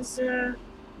 this is,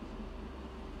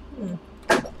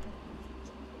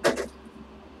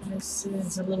 This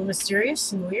is a little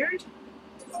mysterious and weird.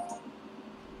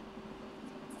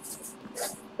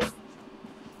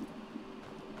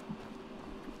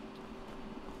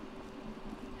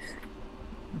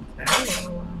 Okay,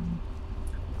 well,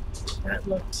 that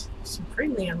looked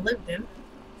supremely unlived in.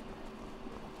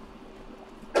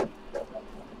 I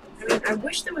mean, I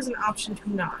wish there was an option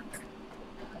to knock.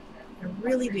 I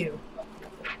really do.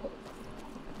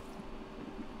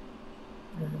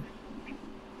 I'm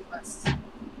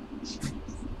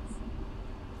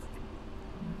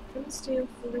gonna steal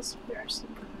from this person.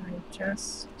 I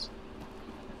just...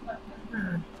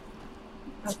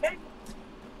 Okay.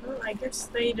 Well, I guess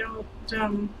they don't,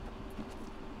 just...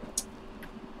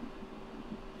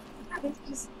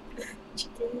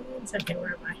 Chickens. Okay,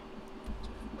 where am I?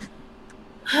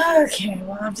 Okay,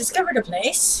 well, I've discovered a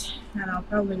place, and I'll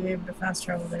probably be able to fast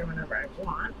travel there whenever I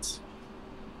want.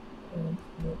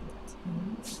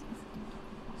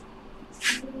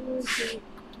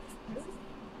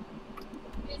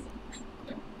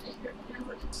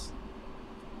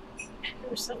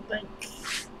 There's something.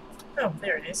 Oh,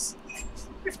 there it is.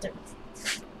 Riften.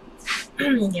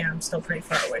 Yeah, I'm still pretty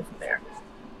far away from there.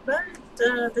 But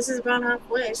this is about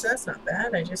halfway, so that's not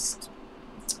bad. I just...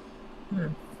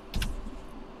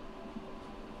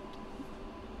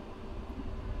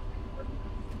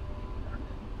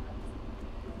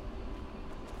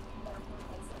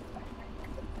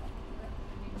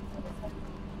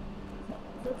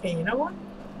 Okay, you know what?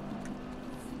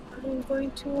 I'm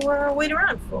going to wait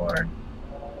around for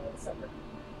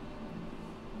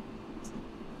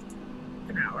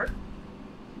an hour.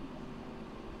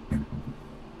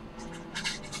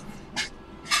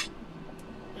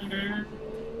 And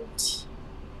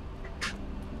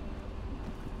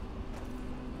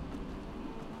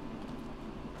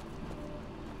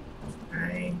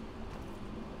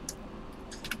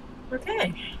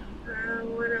okay.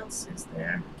 What else is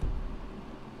there?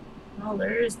 Well,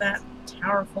 there is that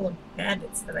tower full of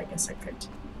bandits that I guess I could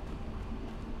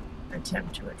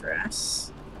attempt to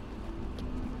address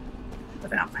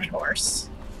without my horse,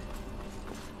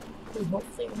 who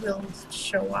hopefully will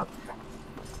show up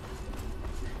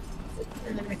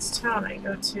in the next town I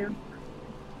go to.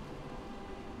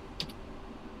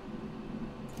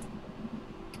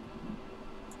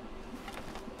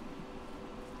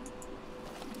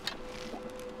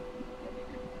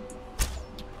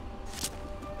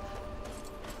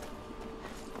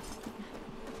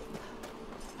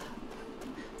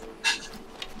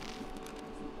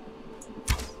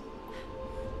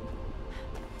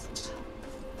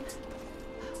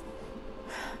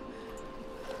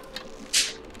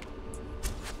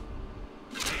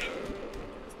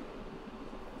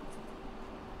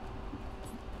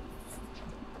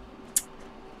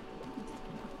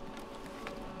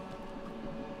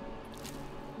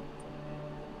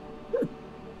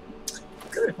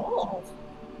 Good haul.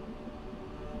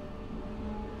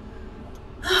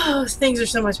 Oh, things are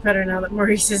so much better now that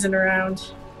Maurice isn't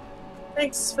around.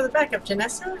 Thanks for the backup,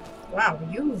 Janessa. Wow,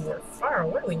 you were far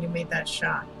away when you made that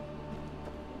shot.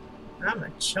 I'm a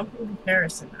chump in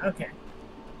comparison. Okay.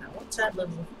 Now, what's that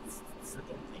little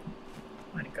freaking thing?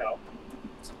 I want to go.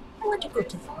 I want to go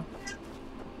to the...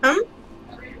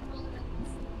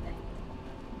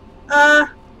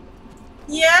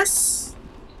 Yes?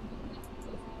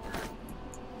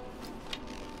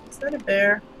 Is that a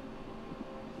bear?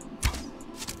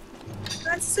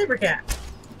 That's a saber cat.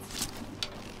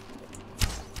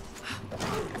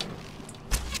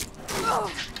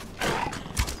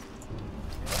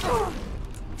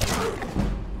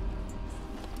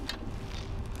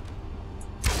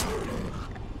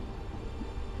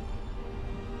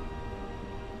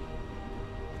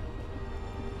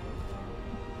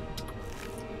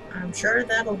 I'm sure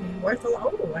that'll be worth a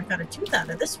lot. Oh, I got a tooth out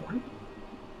of this one.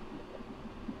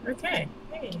 Okay.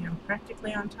 Hey, I'm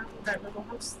practically on top of that little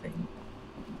house thing.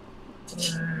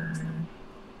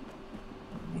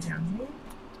 Down here.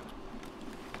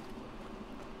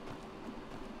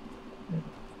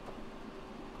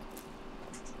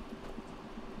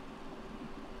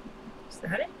 Is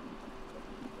that it?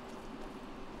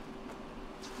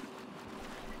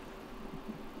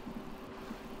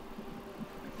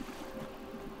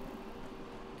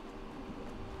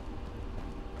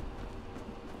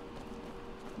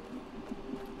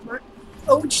 What?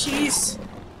 Oh, jeez.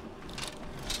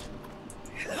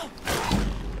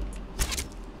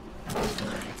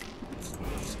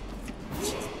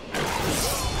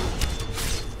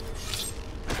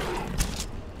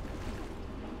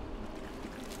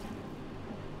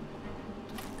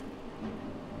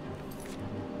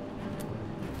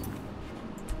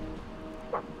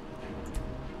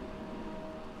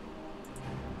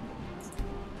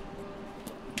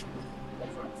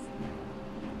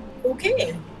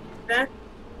 Okay, that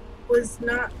was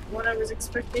not what I was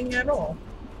expecting at all.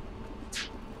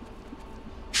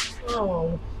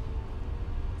 Oh.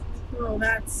 Oh,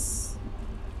 that's...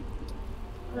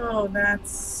 Oh,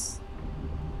 that's...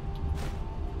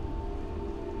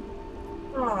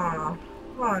 Aw.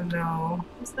 Oh, no.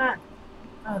 Is that...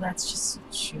 Oh, that's just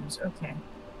shoes. Okay.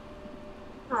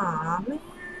 Aw, man.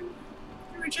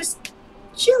 We were just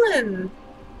chilling.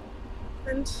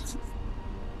 And...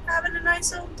 having a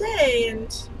nice old day,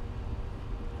 and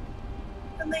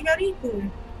they got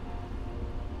eaten.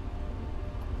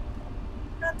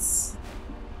 That's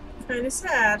kind of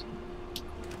sad.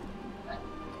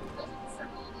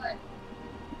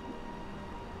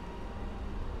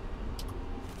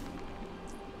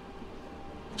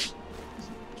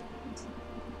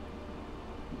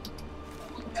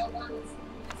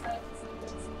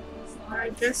 I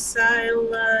guess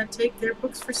I'll take their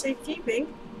books for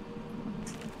safekeeping.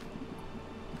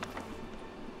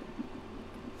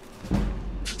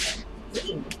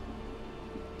 Ooh.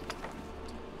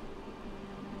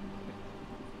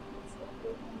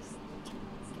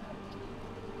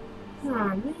 Oh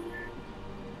man.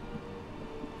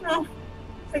 Well,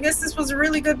 I guess this was a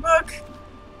really good book.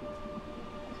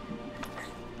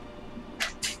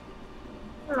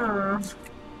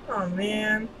 Oh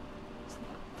man.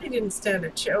 I didn't stand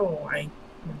a chance.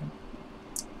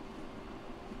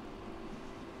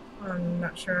 I'm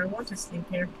not sure I want to sleep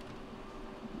here.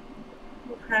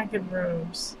 Ragged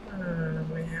robes. Oh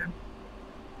man.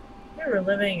 They were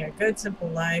living a good simple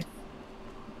life.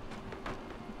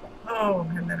 Oh,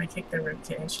 and then I kicked their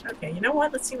ribcage. Okay, you know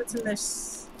what? Let's see what's in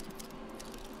this.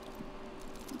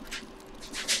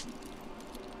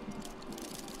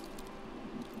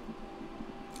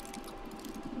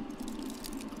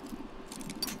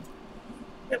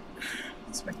 Yep,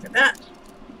 expected that.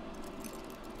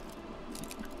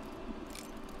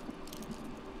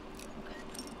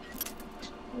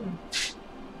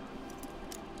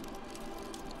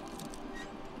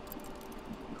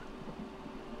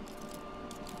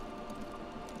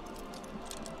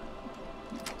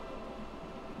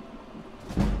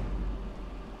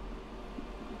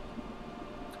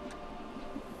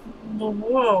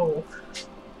 Whoa.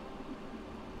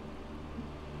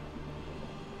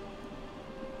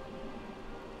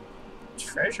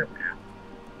 Treasure map.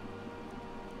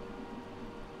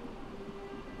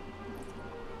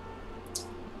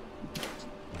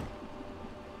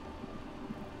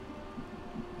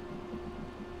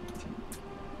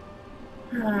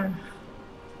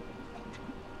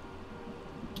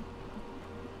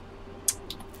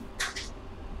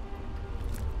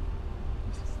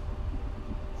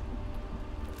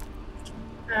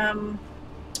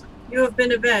 You have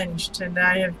been avenged, and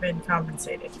I have been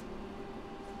compensated.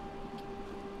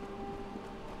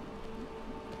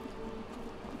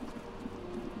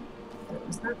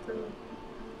 Was that the...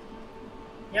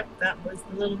 Yep, that was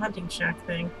the little hunting shack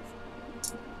thing.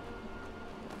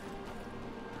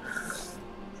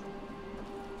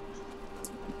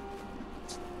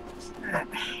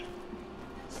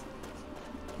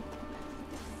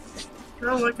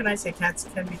 Well, what can I say? Cats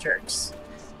can be jerks.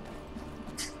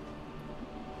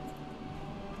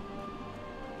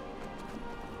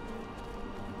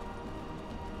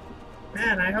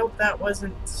 Man, I hope that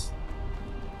wasn't...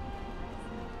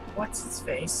 What's his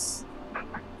face?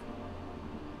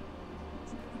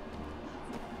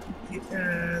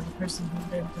 The person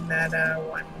who lived in that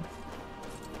one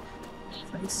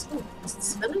place. Oh, is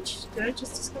this a village? Did I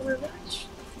just discover a village?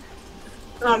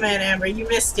 Oh man, Amber, you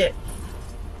missed it.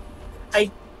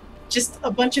 Just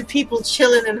a bunch of people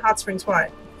chilling in Hot Springs.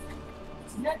 What?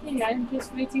 Nothing. I'm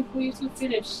just waiting for you to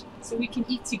finish so we can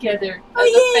eat together Oh, as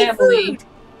yay, a family food!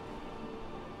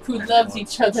 who loves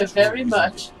each other very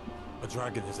much. A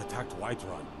dragon has attacked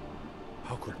Whiterun.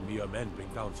 How could mere men bring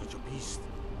down such a beast?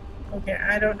 Okay,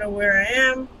 I don't know where I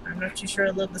am. I'm not too sure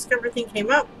a little discover thing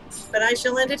came up, but I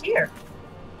shall end it here.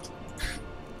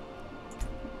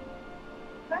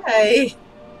 Hi.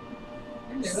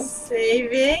 Hello.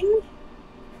 Saving.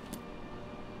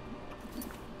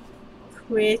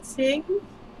 Quitting.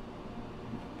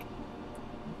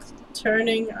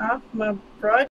 Turning off my broadcast.